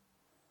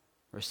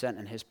 We're sent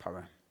in his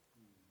power.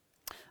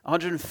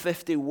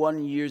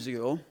 151 years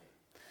ago,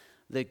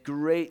 the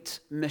great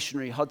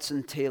missionary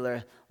Hudson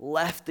Taylor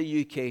left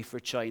the UK for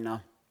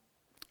China.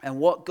 And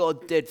what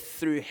God did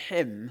through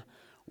him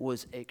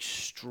was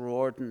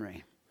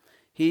extraordinary.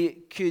 He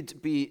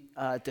could be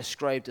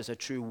described as a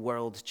true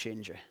world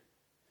changer.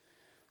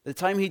 At the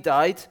time he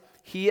died,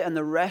 he and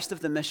the rest of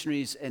the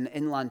missionaries in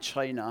inland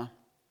China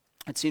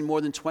had seen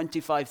more than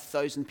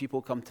 25,000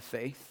 people come to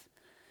faith.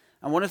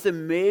 And one of the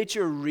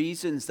major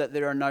reasons that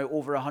there are now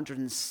over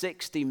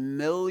 160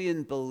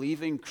 million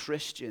believing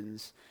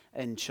Christians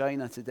in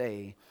China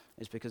today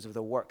is because of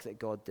the work that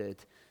God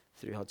did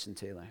through Hudson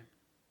Taylor.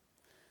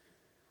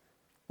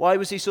 Why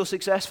was he so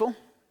successful?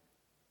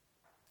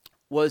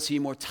 Was he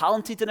more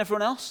talented than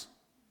everyone else?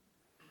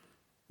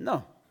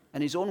 No.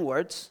 In his own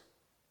words,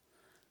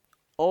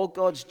 all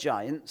God's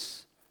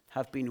giants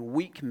have been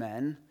weak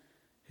men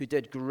who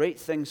did great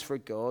things for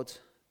God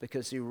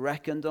because they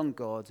reckoned on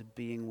God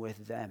being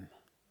with them.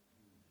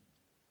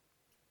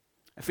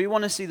 If we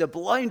want to see the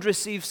blind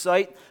receive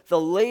sight, the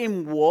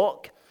lame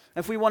walk,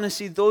 if we want to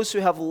see those who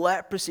have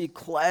leprosy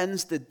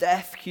cleansed, the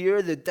deaf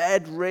hear, the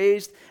dead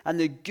raised, and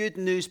the good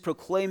news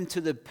proclaimed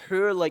to the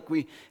poor like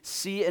we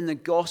see in the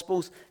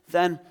Gospels,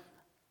 then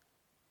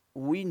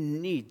we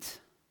need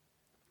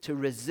to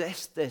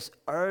resist this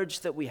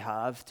urge that we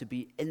have to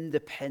be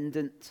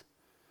independent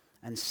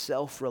and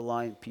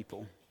self-reliant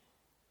people.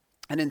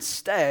 And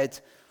instead,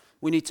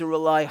 we need to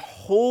rely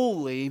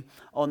wholly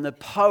on the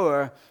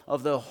power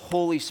of the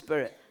Holy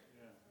Spirit.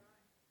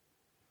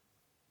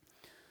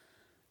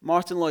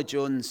 Martin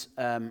Lloyd-Jones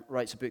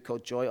writes a book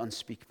called Joy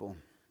Unspeakable.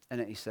 In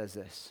it he says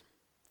this: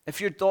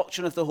 if your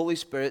doctrine of the Holy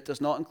Spirit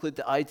does not include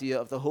the idea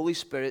of the Holy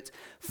Spirit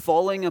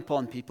falling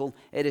upon people,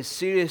 it is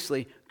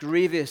seriously,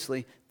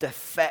 grievously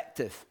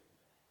defective.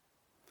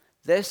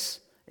 This,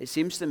 it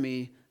seems to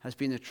me, has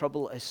been the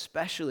trouble,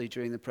 especially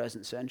during the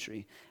present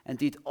century.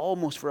 Indeed,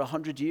 almost for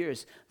 100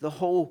 years, the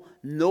whole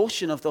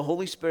notion of the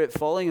Holy Spirit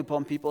falling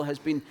upon people has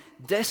been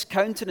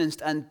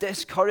discountenanced and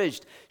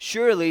discouraged.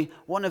 Surely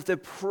one of the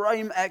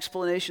prime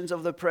explanations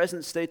of the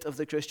present state of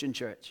the Christian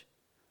church.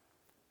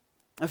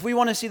 If we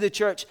want to see the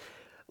church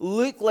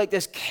look like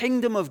this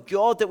kingdom of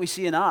God that we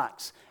see in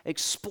Acts,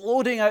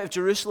 exploding out of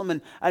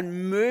Jerusalem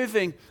and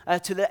moving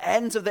to the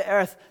ends of the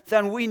earth,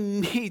 then we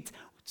need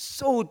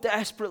so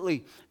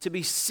desperately to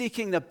be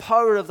seeking the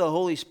power of the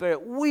Holy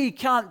Spirit. We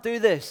can't do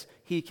this.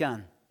 He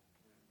can.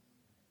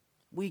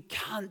 We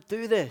can't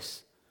do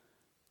this.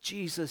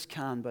 Jesus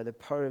can by the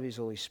power of his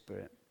Holy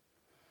Spirit.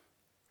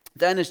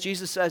 Then as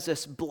Jesus says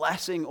this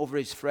blessing over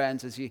his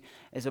friends as he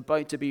is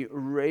about to be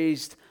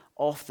raised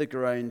off the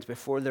ground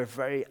before their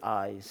very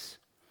eyes,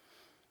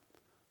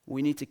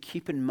 we need to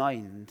keep in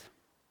mind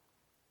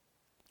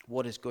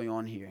what is going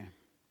on here.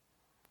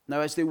 Now,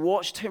 as they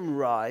watched him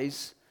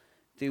rise,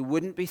 they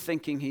wouldn't be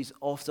thinking he's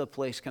off to a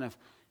place kind of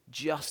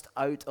just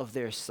out of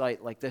their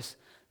sight, like this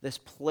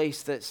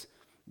place that's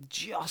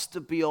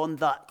just beyond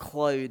that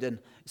cloud, and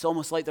it's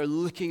almost like they're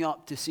looking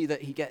up to see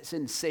that he gets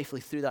in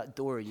safely through that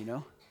door, you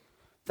know?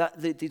 That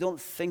they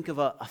don't think of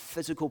a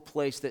physical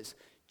place that's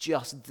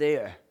just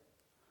there,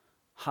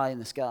 high in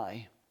the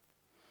sky.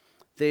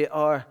 They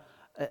are,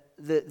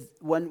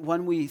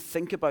 when we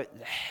think about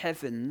the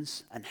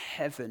heavens and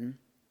heaven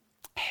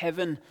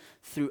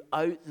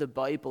throughout the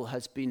Bible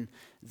has been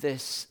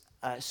this,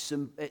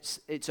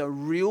 it's a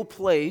real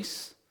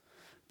place,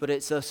 but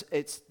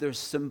there's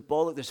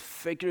symbolic, there's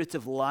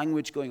figurative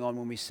language going on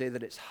when we say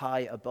that it's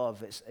high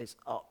above, it's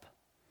up.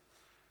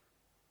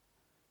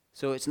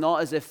 So it's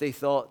not as if they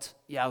thought,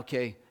 yeah,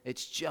 okay,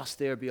 it's just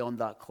there beyond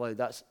that cloud.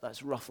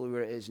 That's roughly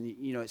where it is, and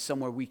it's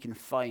somewhere we can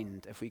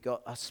find. If we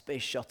got a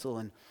space shuttle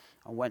and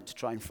went to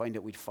try and find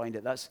it, we'd find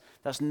it. That's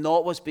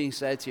not what's being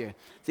said here.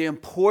 The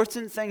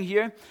important thing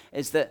here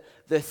is that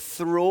the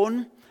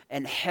throne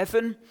in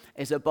heaven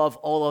is above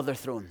all other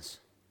thrones.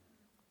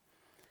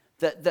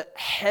 That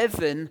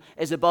heaven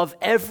is above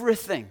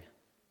everything.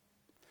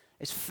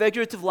 It's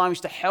figurative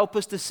language to help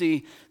us to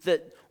see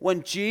that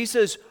when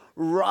Jesus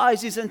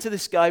rises into the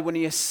sky, when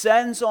he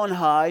ascends on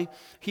high,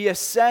 he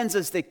ascends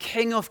as the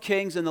King of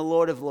Kings and the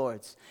Lord of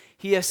Lords.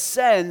 He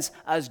ascends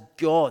as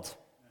God.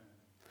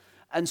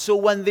 And so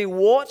when they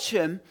watch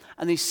him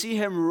and they see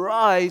him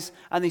rise,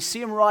 and they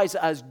see him rise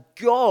as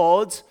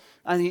God,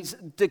 and he's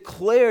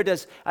declared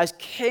as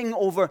king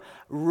over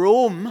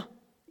Rome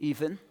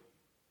even,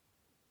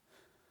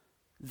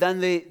 then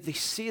they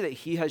see that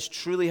he has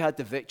truly had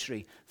the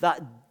victory.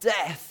 That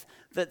death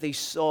that they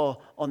saw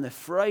on the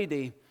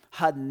Friday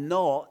had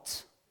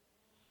not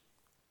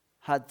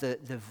had the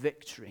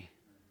victory.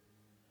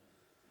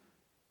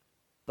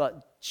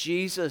 But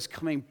Jesus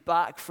coming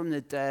back from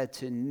the dead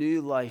to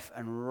new life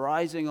and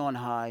rising on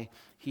high,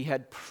 he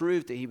had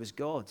proved that he was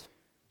God.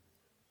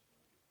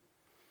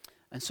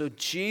 And so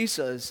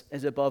Jesus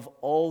is above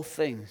all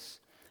things.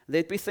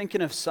 They'd be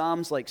thinking of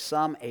Psalms like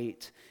Psalm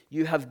 8.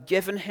 You have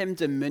given him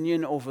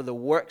dominion over the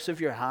works of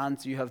your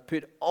hands. You have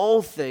put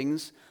all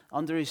things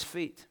under his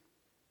feet.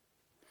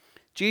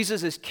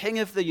 Jesus is King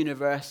of the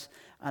universe,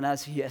 and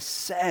as he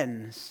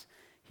ascends,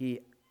 he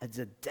is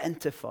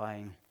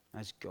identifying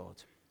as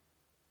God.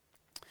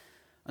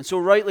 And so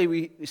rightly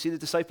we see the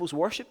disciples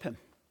worship him.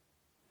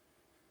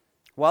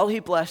 While he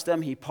blessed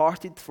them, he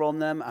parted from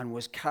them and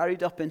was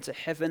carried up into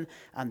heaven,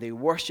 and they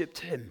worshipped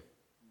him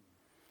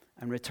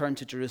and returned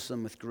to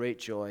Jerusalem with great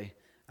joy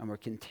and were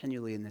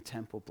continually in the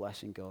temple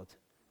blessing God.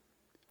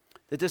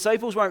 The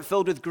disciples weren't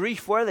filled with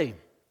grief, were they?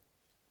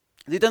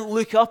 They didn't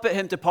look up at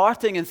him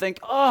departing and think,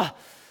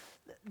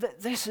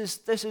 this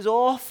is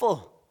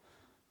awful.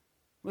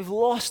 We've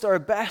lost our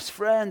best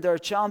friend, our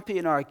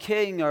champion, our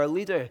king, our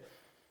leader.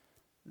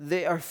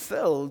 They are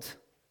filled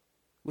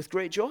with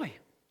great joy.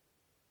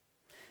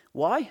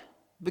 Why?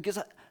 Because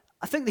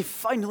I think they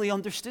finally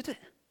understood it.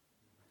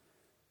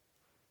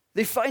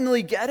 They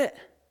finally get it.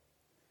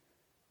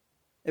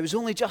 It was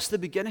only just the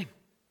beginning.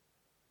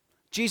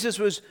 Jesus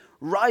was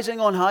rising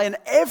on high, and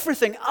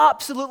everything,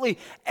 absolutely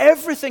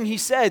everything he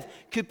said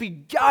could be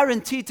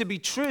guaranteed to be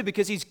true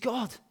because he's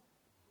God.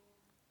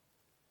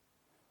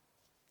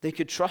 They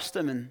could trust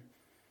him, and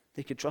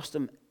they could trust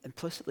him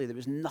implicitly. There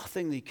was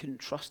nothing they couldn't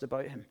trust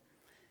about him.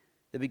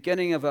 The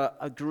beginning of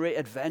a great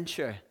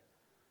adventure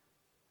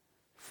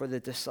for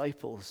the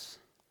disciples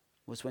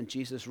was when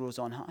Jesus rose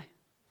on high,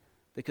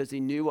 because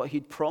they knew what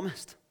he'd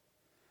promised,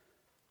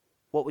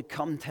 what would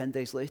come 10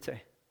 days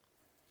later.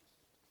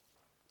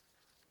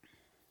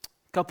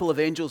 A couple of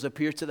angels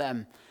appear to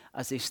them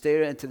as they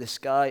stare into the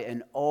sky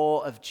in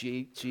awe of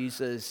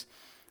Jesus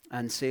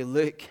and say,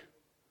 look,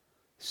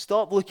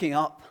 stop looking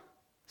up.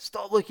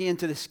 Stop looking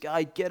into the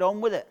sky. Get on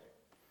with it.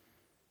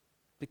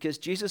 Because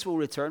Jesus will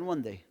return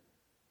one day.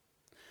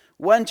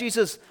 When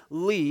Jesus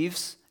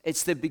leaves,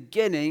 it's the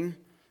beginning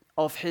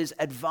of his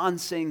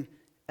advancing,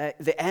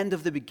 the end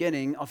of the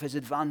beginning of his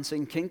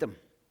advancing kingdom.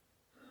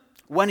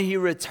 When he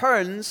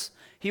returns,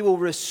 he will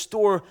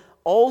restore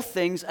all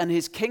things and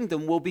his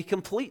kingdom will be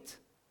complete.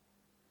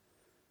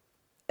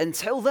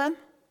 Until then,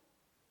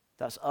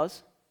 that's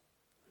us,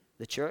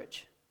 the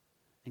church,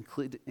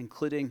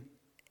 including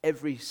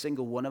every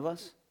single one of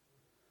us.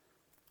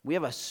 We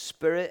have a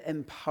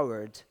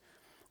spirit-empowered,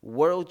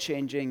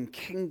 world-changing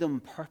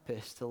kingdom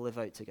purpose to live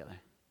out together.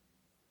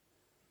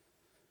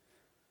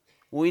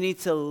 We need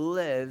to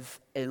live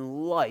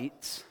in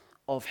light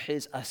of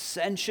his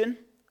ascension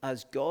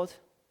as God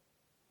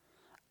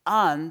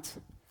and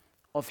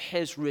of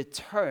his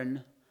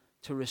return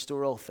to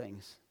restore all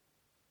things.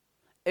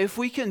 If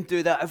we can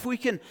do that, if we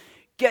can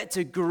get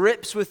to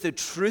grips with the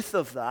truth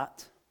of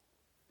that,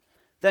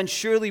 then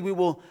surely we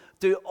will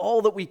do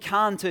all that we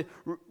can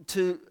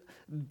to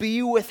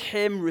be with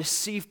him,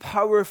 receive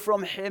power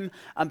from him,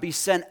 and be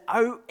sent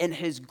out in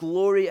his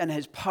glory and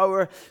his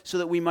power so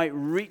that we might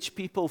reach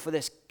people for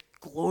this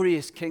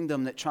glorious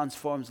kingdom that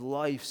transforms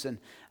lives and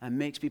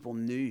makes people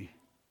new.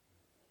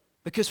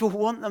 Because we'll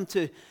want them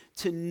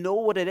to know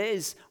what it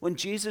is. When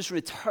Jesus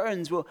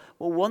returns, we'll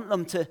want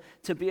them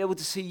to be able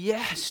to say,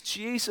 yes,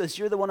 Jesus,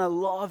 you're the one I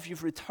love.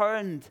 You've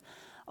returned.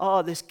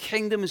 Oh, this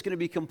kingdom is going to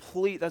be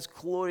complete. That's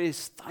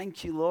glorious.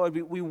 Thank you, Lord.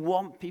 We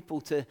want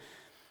people to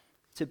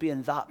be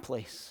in that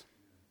place.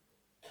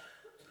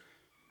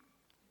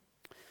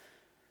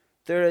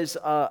 There is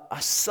a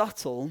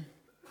subtle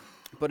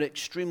but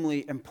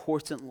extremely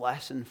important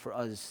lesson for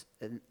us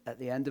at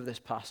the end of this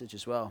passage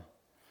as well.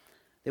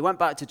 They went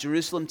back to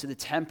Jerusalem, to the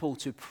temple,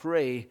 to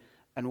pray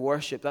and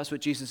worship. That's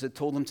what Jesus had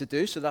told them to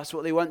do, so that's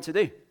what they went to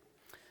do.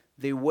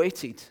 They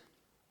waited.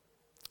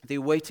 They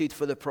waited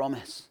for the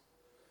promise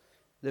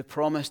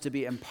to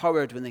be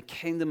empowered when the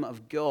kingdom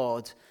of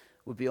God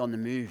would be on the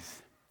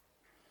move.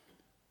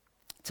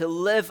 To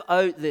live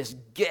out this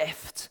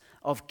gift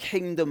of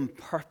kingdom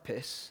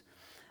purpose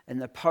in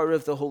the power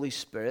of the Holy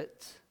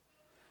Spirit,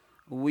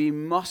 we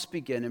must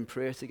begin in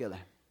prayer together.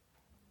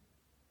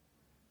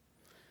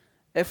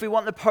 If we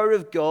want the power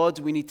of God,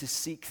 we need to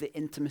seek the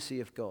intimacy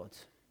of God.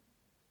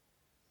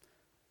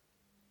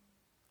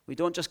 We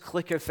don't just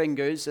click our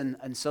fingers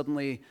and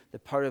suddenly the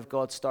power of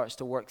God starts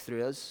to work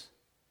through us.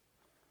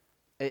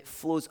 It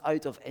flows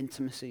out of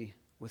intimacy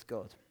with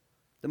God.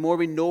 The more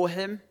we know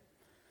him,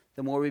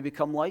 the more we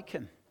become like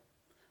him.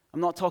 I'm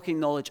not talking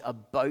knowledge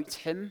about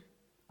him.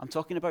 I'm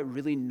talking about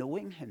really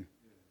knowing him.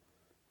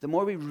 The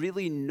more we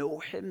really know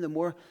him, the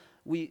more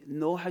we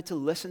know how to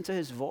listen to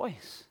his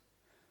voice.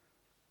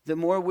 The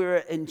more we're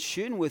in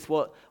tune with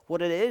what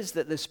it is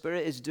that the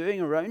Spirit is doing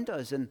around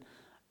us, and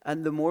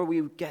the more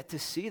we get to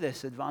see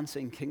this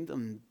advancing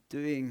kingdom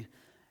doing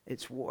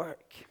its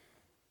work.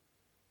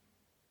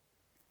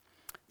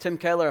 Tim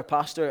Keller, a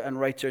pastor and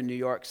writer in New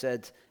York,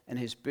 said in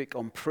his book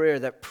on prayer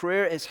that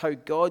prayer is how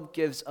God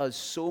gives us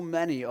so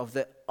many of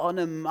the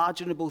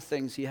unimaginable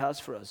things he has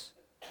for us.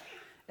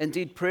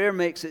 Indeed, prayer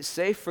makes it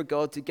safe for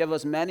God to give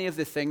us many of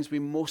the things we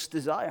most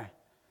desire.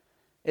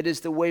 It is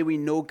the way we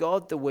know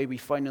God, the way we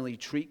finally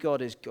treat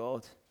God as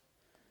God.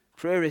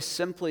 Prayer is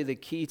simply the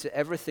key to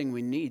everything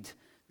we need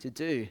to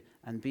do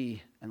and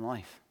be in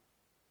life.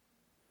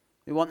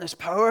 We want this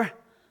power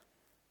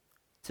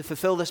to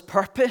fulfill this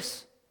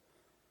purpose.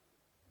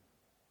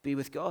 Be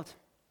with God.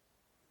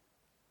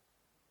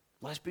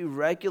 Let's be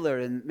regular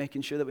in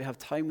making sure that we have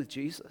time with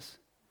Jesus.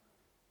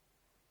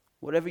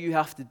 Whatever you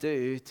have to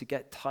do to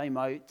get time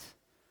out,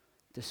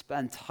 to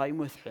spend time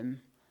with him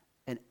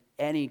in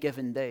any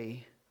given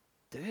day,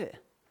 do it.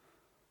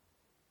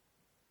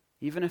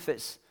 Even if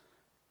it's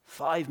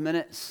 5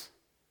 minutes,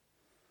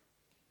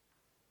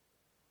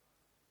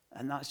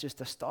 and that's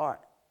just a start,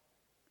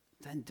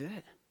 then do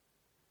it.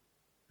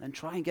 Then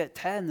try and get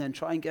 10, then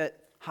try and get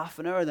half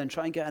an hour, then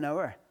try and get an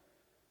hour.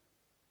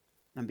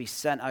 And be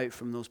sent out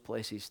from those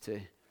places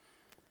too,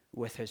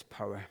 with his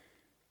power.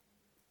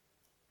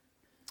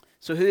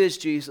 So who is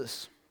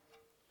Jesus?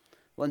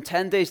 Well, in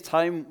 10 days'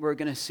 time, we're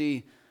going to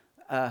see,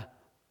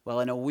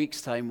 in a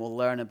week's time, we'll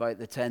learn about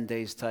the 10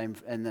 days' time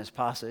in this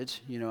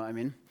passage, you know what I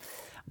mean?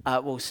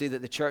 We'll see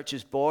that the church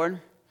is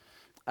born,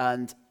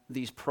 and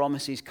these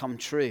promises come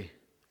true.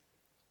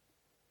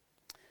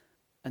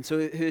 And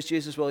so who is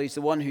Jesus? Well, he's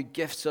the one who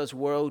gifts us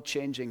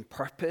world-changing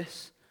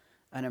purpose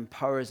and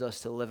empowers us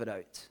to live it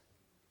out.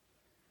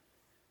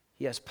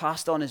 He has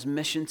passed on his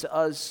mission to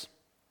us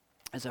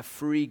as a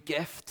free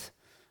gift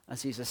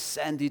as he's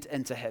ascended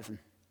into heaven.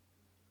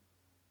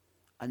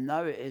 And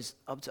now it is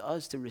up to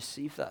us to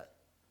receive that.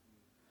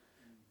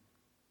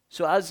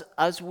 So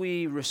as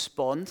we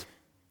respond,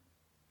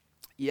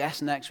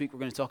 yes, next week we're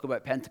going to talk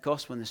about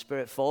Pentecost when the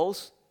Spirit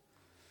falls,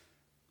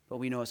 but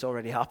we know it's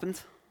already happened.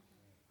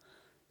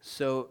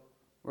 So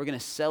we're going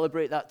to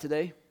celebrate that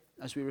today.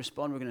 As we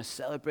respond, we're going to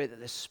celebrate that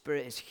the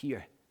Spirit is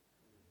here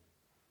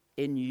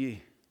in you.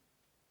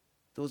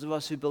 Those of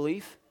us who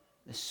believe,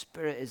 the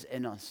Spirit is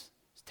in us.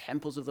 It's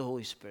temples of the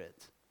Holy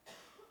Spirit.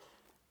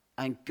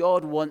 And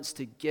God wants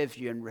to give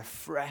you and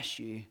refresh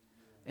you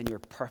in your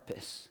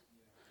purpose.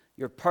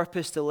 Your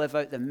purpose to live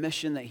out the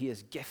mission that he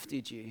has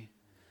gifted you.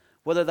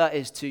 Whether that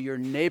is to your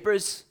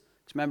neighbors,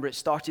 because remember it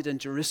started in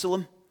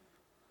Jerusalem.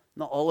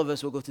 Not all of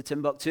us will go to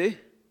Timbuktu.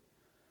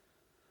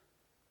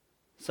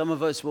 Some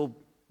of us will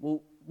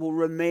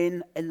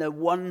remain in the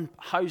one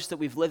house that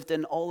we've lived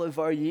in all of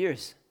our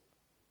years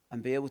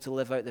and be able to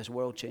live out this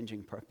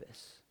world-changing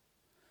purpose.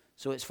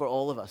 So it's for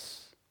all of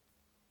us.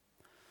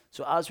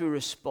 So as we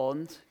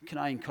respond, can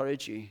I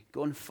encourage you,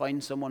 go and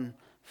find someone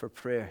for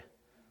prayer.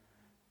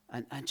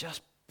 And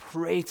just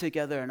pray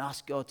together and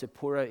ask God to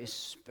pour out his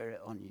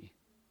Spirit on you.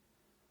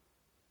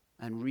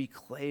 And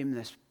reclaim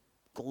this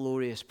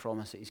glorious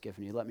promise that he's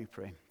given you. Let me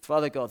pray.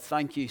 Father God,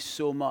 thank you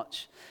so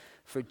much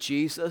for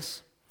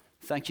Jesus.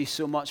 Thank you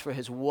so much for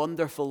his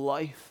wonderful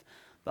life.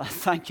 But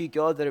thank you,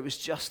 God, that it was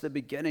just the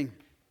beginning.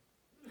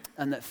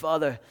 And that,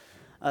 Father,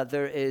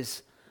 there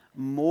is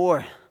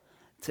more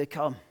to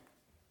come.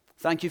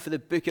 Thank you for the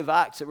book of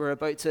Acts that we're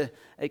about to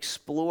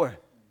explore.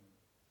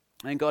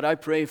 And God, I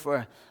pray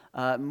for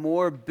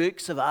more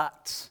books of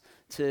Acts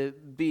to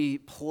be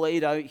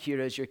played out here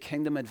as your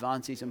kingdom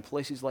advances in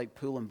places like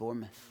Poole and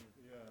Bournemouth.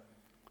 Yeah.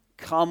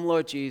 Come,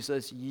 Lord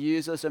Jesus,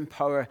 use us in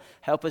power.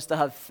 Help us to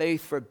have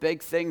faith for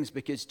big things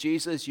because,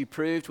 Jesus, you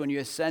proved when you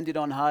ascended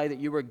on high that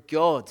you were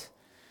God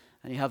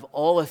and you have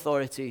all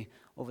authority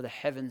over the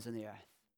heavens and the earth.